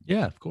ball.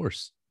 Yeah, of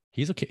course.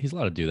 He's okay. He's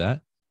allowed to do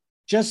that.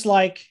 Just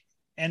like,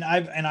 and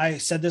I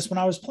said this when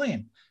I was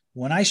playing,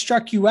 when I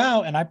struck you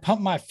out and I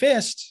pumped my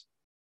fist,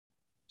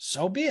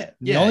 so be it.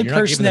 Yeah, the only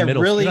person that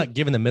really, you're not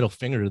giving the middle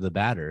finger to the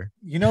batter.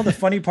 You know, the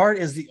funny part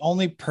is the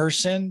only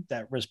person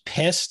that was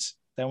pissed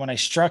that when I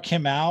struck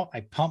him out,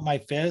 I pumped my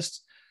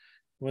fist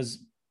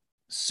was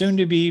soon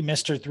to be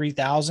Mr.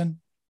 3000,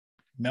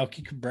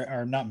 Melky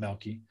Cabrera, or not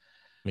Melky,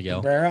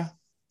 Miguel Cabrera.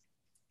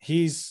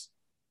 He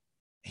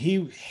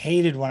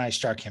hated when I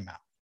struck him out.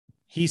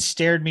 He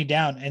stared me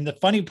down. And the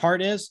funny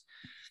part is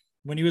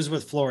when he was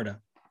with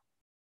Florida,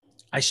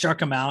 I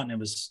struck him out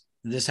and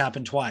this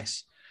happened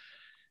twice.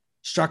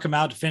 Struck him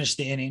out to finish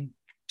the inning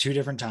 2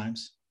 different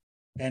times.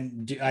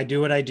 And I do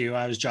what I do.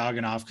 I was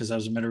jogging off because I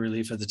was a middle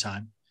relief at the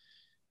time.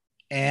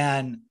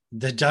 And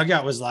the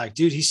dugout was like,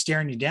 dude, he's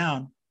staring you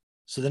down.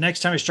 So the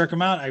next time I struck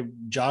him out, I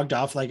jogged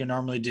off like I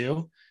normally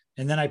do.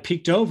 And then I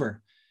peeked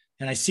over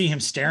and I see him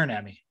staring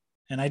at me.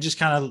 And I just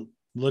kind of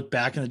look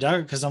back in the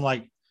dugout because I'm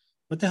like,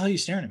 what the hell are you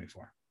staring at me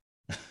for?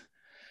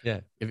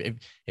 Yeah.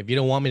 If you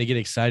don't want me to get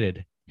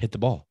excited, hit the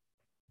ball.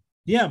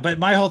 Yeah. But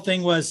my whole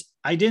thing was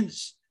I didn't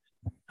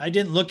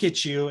look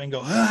at you and go,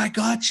 I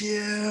got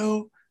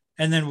you.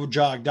 And then we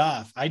jogged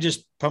off. I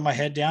just put my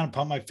head down and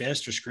pumped my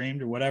fist or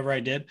screamed or whatever I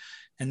did.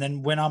 And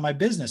then went on my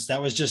business.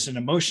 That was just an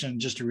emotion,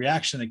 just a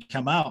reaction that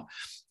came out.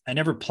 I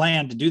never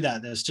planned to do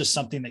that. That's just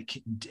something that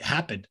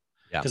happened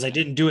because I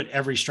didn't do it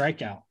every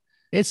strikeout.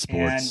 It's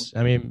sports.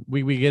 I mean,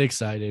 we get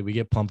excited. We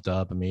get pumped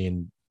up. I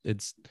mean,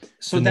 it's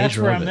so that's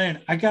where I'm in.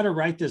 I got to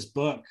write this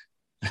book.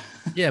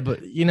 Yeah,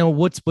 but you know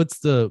what's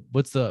the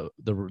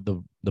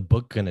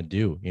book gonna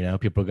do? You know,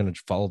 people are gonna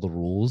follow the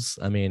rules.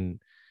 I mean,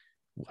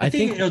 I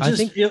think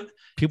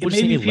people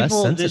just need less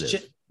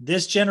sensitive.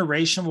 This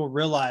generation will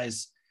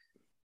realize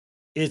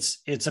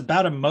it's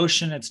about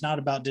emotion. It's not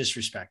about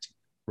disrespecting.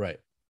 Right.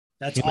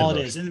 That's all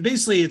it is. And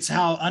basically, it's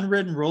how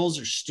unwritten rules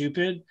are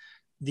stupid.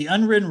 The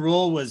unwritten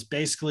rule was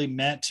basically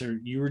meant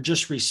you were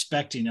just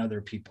respecting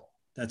other people.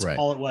 That's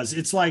all it was.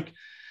 It's like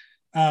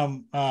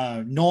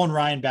Nolan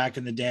Ryan back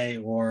in the day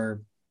or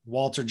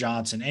Walter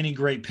Johnson, any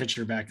great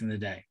pitcher back in the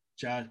day.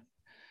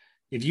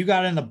 If you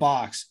got in the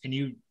box and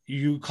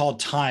you called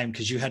time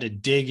because you had to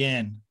dig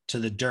in to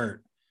the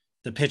dirt,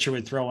 the pitcher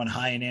would throw one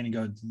high and in and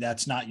go,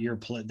 that's not your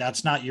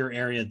that's not your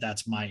area.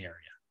 That's my area.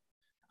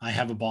 I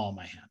have a ball in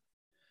my hand.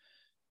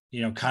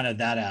 You know, kind of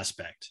that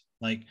aspect.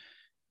 Like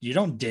you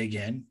don't dig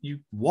in,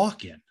 you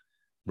walk in.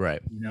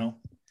 Right. You know?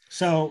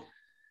 So,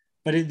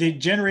 but the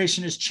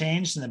generation has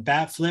changed and the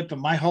bat flip.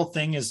 And my whole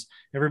thing is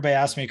everybody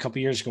asked me a couple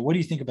of years ago, what do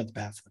you think about the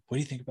bat flip? What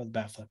do you think about the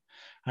bat flip?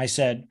 I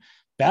said,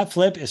 bat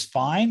flip is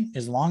fine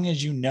as long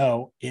as you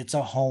know it's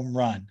a home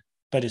run.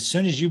 But as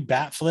soon as you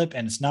bat flip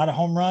and it's not a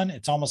home run,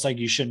 it's almost like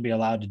you shouldn't be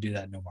allowed to do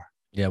that no more.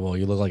 Yeah, well,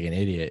 you look like an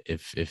idiot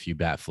if you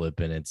bat flip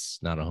and it's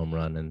not a home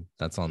run, and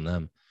that's on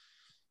them.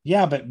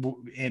 Yeah, but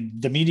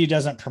the media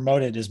doesn't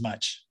promote it as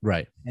much.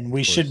 Right. And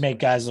we should make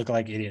guys look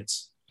like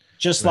idiots.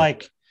 Just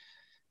like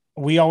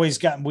we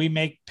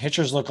make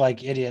pitchers look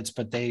like idiots,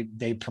 but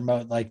they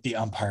promote like the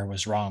umpire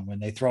was wrong when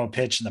they throw a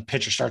pitch and the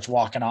pitcher starts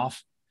walking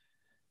off.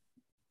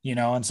 You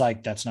know, and it's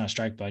like, that's not a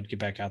strike, bud. Get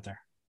back out there.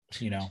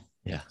 You know?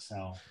 Yeah. So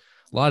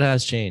a lot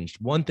has changed.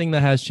 One thing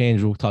that has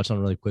changed, we'll touch on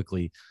really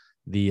quickly,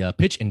 the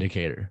pitch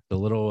indicator, the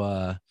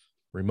little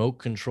remote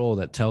control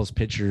that tells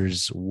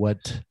pitchers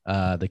what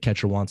the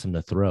catcher wants them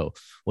to throw.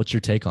 What's your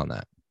take on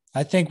that?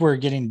 I think we're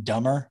getting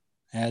dumber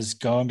as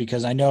going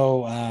because I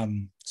know,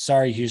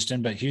 sorry,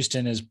 Houston, but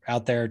Houston is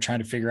out there trying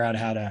to figure out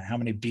how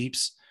many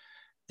beeps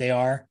they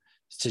are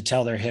to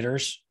tell their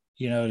hitters,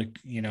 to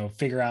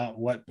figure out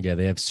what. Yeah,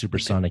 they have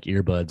supersonic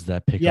earbuds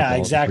that pick up. Yeah,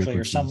 exactly,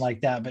 or something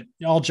like that. But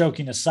all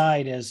joking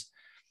aside is,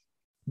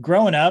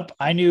 growing up,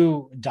 I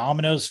knew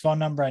Domino's phone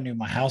number. I knew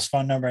my house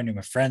phone number. I knew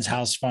my friend's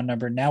house phone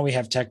number. Now we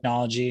have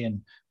technology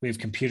and we have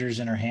computers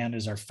in our hand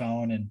as our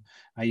phone. And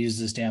I use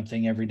this damn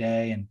thing every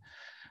day. And,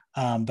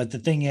 but the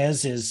thing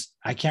is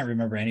I can't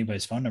remember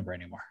anybody's phone number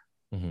anymore.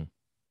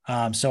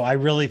 Mm-hmm. So I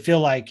really feel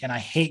like, and I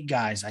hate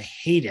guys, I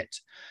hate it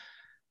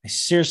I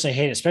seriously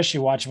hate it, especially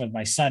watching with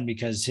my son,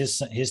 because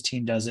his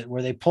team does it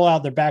where they pull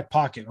out their back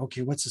pocket.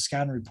 Okay, what's the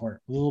scouting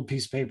report? A little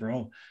piece of paper.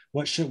 Oh,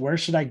 where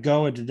should I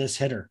go into this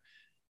hitter?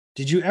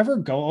 Did you ever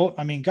go?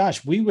 I mean,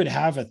 gosh, we would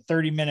have a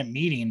 30-minute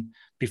meeting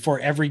before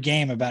every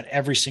game about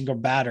every single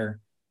batter.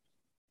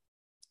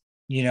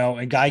 You know,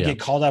 a guy get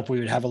called up, we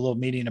would have a little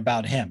meeting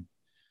about him.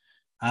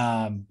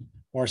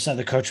 Or some of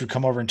the coach would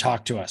come over and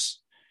talk to us.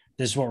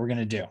 This is what we're going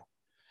to do.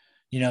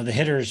 You know, the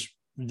hitters,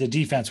 the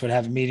defense would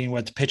have a meeting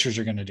what the pitchers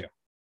are going to do.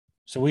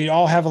 So we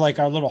all have like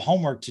our little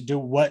homework to do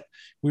what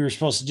we were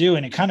supposed to do.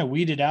 And it kind of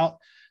weeded out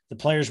the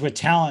players with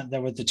talent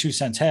that with the 2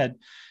 cents head.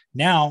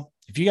 Now,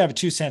 if you have a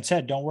 2 cents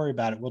head, don't worry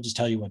about it. We'll just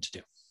tell you what to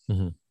do.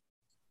 Mm-hmm.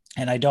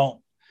 And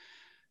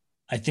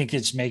I think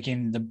it's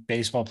making the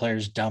baseball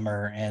players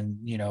dumber. And,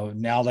 you know,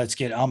 now let's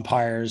get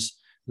umpires,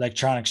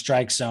 electronic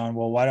strike zone.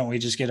 Well, why don't we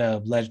just get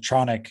an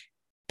electronic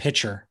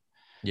pitcher?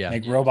 Yeah.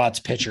 Make robots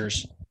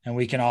pitchers, and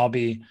we can all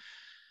be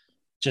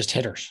just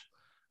hitters.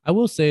 I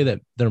will say that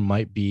there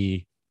might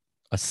be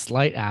a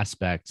slight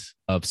aspect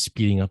of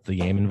speeding up the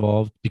game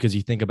involved, because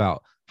you think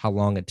about how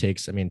long it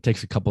takes. I mean, it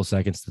takes a couple of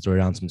seconds to throw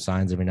down some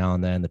signs every now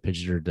and then, the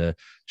pitcher to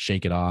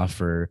shake it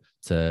off or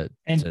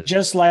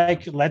just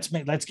like, let's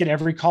get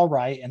every call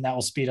right. And that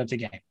will speed up the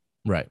game.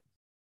 Right.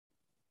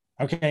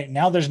 Okay.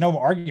 Now there's no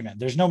more argument.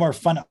 There's no more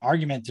fun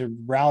argument to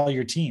rally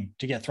your team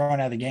to get thrown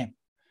out of the game.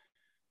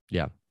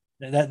 Yeah.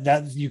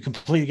 That you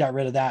completely got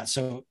rid of that.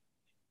 So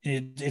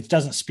it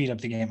doesn't speed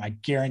up the game. I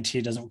guarantee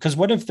it doesn't. Because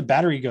what if the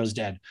battery goes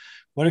dead?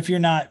 What if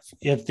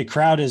if the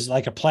crowd is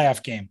like a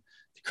playoff game,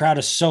 the crowd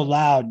is so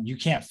loud, you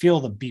can't feel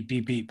the beep,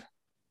 beep, beep.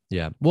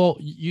 Yeah. Well,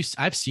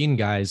 I've seen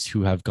guys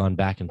who have gone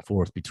back and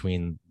forth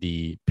between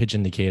the pitch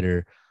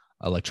indicator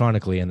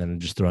electronically and then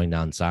just throwing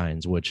down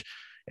signs, which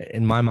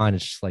in my mind,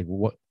 it's just like,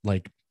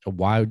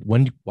 why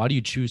do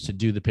you choose to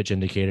do the pitch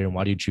indicator, and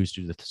why do you choose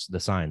to do the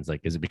signs?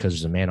 Like, is it because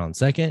there's a man on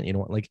second? You know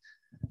what? Like,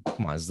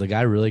 come on, is the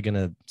guy really going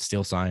to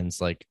steal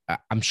signs? Like,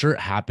 I'm sure it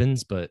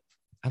happens, but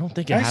I don't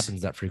think it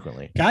happens that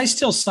frequently. Guys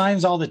steal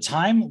signs all the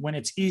time when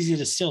it's easy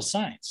to steal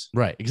signs.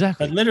 Right.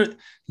 Exactly. But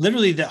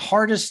literally the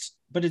hardest,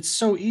 but it's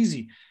so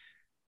easy.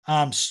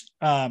 Outs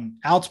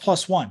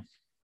 +1.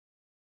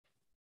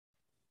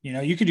 You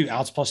know, you could do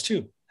outs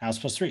 +2, outs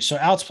 +3. So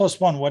outs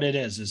 +1, what it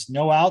is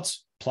no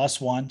outs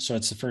 +1. So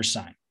it's the first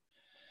sign.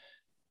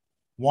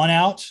 1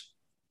 out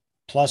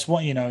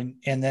 +1, you know,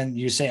 and then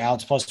you say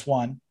outs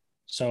 +1.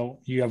 So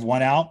you have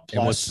 1 out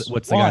plus. And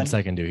what's the guy in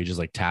second do? He just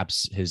like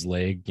taps his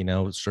leg, you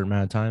know, a certain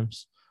amount of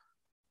times.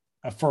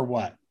 For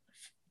what?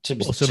 So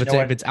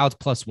if it's outs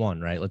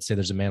 +1, right? Let's say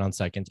there's a man on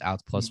second,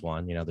 outs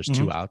 +1. You know, there's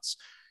 2 outs.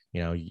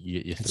 You know,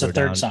 you it's a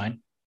third sign.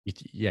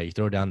 You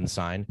throw down the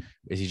sign.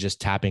 Is he just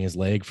tapping his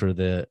leg for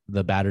the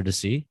batter to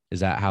see?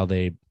 Is that how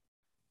they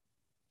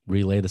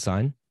relay the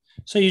sign?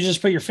 So you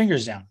just put your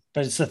fingers down,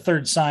 but it's the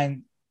third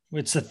sign.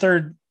 It's the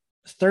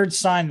third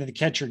sign that the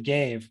catcher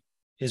gave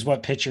is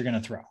what pitch you're going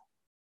to throw.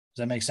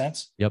 Does that make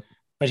sense? Yep.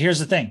 But here's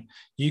the thing.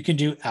 You can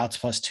do outs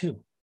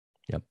 +2.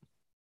 Yep.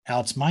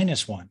 Outs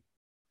 -1.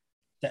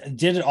 That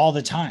did it all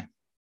the time.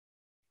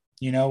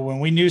 You know, when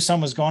we knew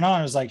something was going on,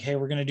 it was like, hey,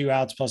 we're going to do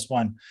outs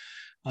 +1.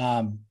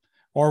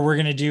 Or we're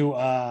going to do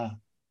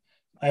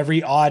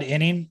every odd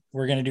inning,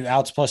 we're going to do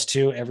outs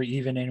 +2. Every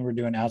even inning, we're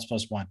doing outs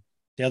 +1.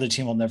 The other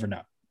team will never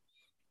know.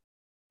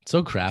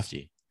 So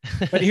crafty.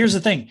 But here's the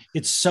thing.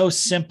 It's so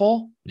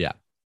simple. Yeah.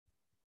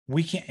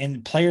 We can't,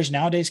 and players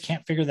nowadays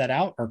can't figure that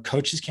out, or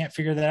coaches can't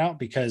figure that out,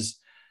 because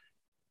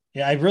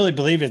I really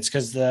believe it's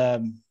because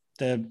the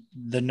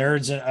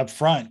nerds up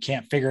front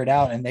can't figure it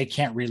out, and they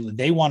can't relay.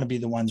 They want to be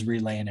the ones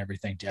relaying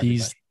everything to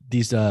everybody.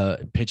 These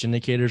pitch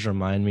indicators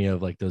remind me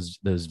of like those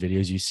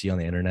videos you see on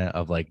the internet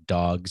of like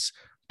dogs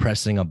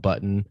pressing a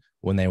button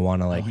when they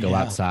want to go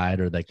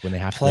outside, or like when they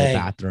have to go to the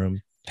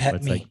bathroom.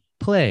 Pet me. Like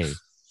play,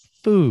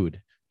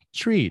 food,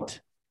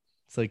 treat.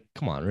 It's like,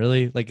 come on,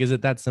 really? Like, is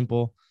it that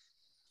simple?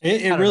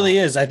 It really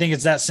is. I think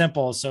it's that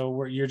simple.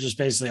 So you're just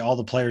basically all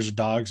the players are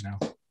dogs now.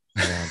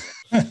 Yeah.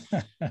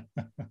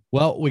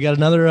 Well, we got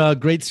another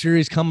great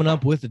series coming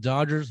up with the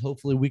Dodgers.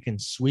 Hopefully we can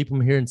sweep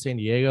them here in San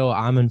Diego.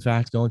 I'm in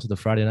fact going to the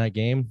Friday night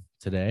game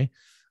today.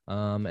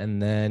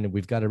 And then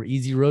we've got an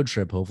easy road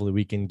trip. Hopefully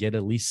we can get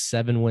at least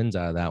 7 wins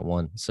out of that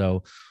one.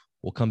 So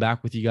we'll come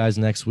back with you guys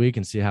next week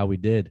and see how we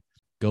did.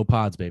 Go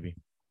Pods, baby.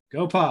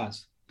 Go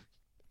Pods.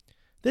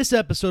 This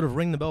episode of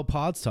Ring the Bell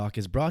Pods Talk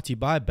is brought to you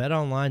by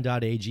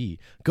betonline.ag.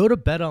 Go to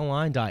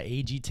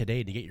betonline.ag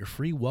today to get your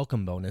free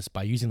welcome bonus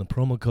by using the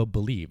promo code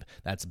BELIEVE.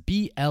 That's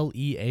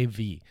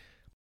BLEAV.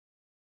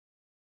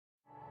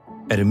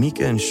 At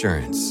Amica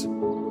Insurance,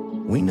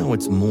 we know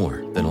it's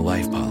more than a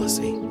life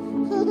policy.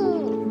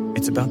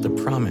 It's about the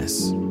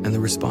promise and the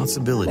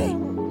responsibility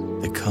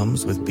that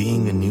comes with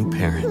being a new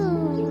parent.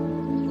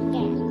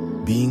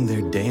 Being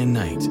there day and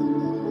night.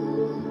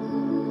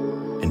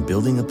 And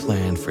building a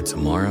plan for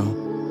tomorrow,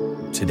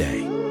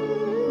 today.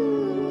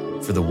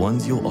 For the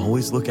ones you'll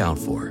always look out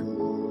for,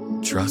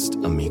 trust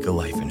Amica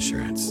Life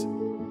Insurance.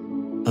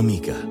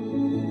 Amica.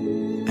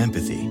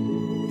 Empathy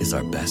is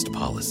our best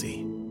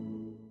policy.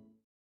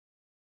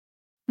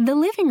 The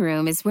living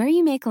room is where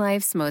you make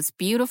life's most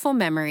beautiful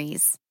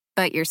memories.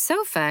 But your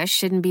sofa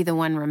shouldn't be the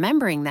one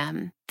remembering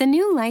them. The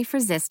new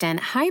life-resistant,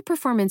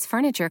 high-performance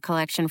furniture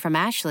collection from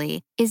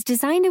Ashley is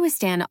designed to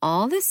withstand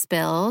all the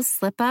spills,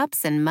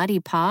 slip-ups, and muddy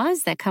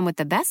paws that come with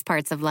the best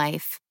parts of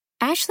life.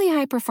 Ashley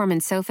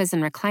high-performance sofas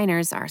and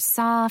recliners are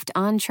soft,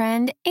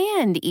 on-trend,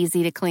 and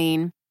easy to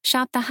clean.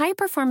 Shop the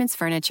high-performance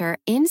furniture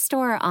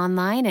in-store or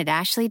online at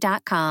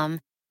ashley.com.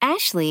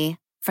 Ashley,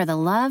 for the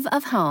love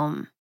of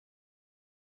home.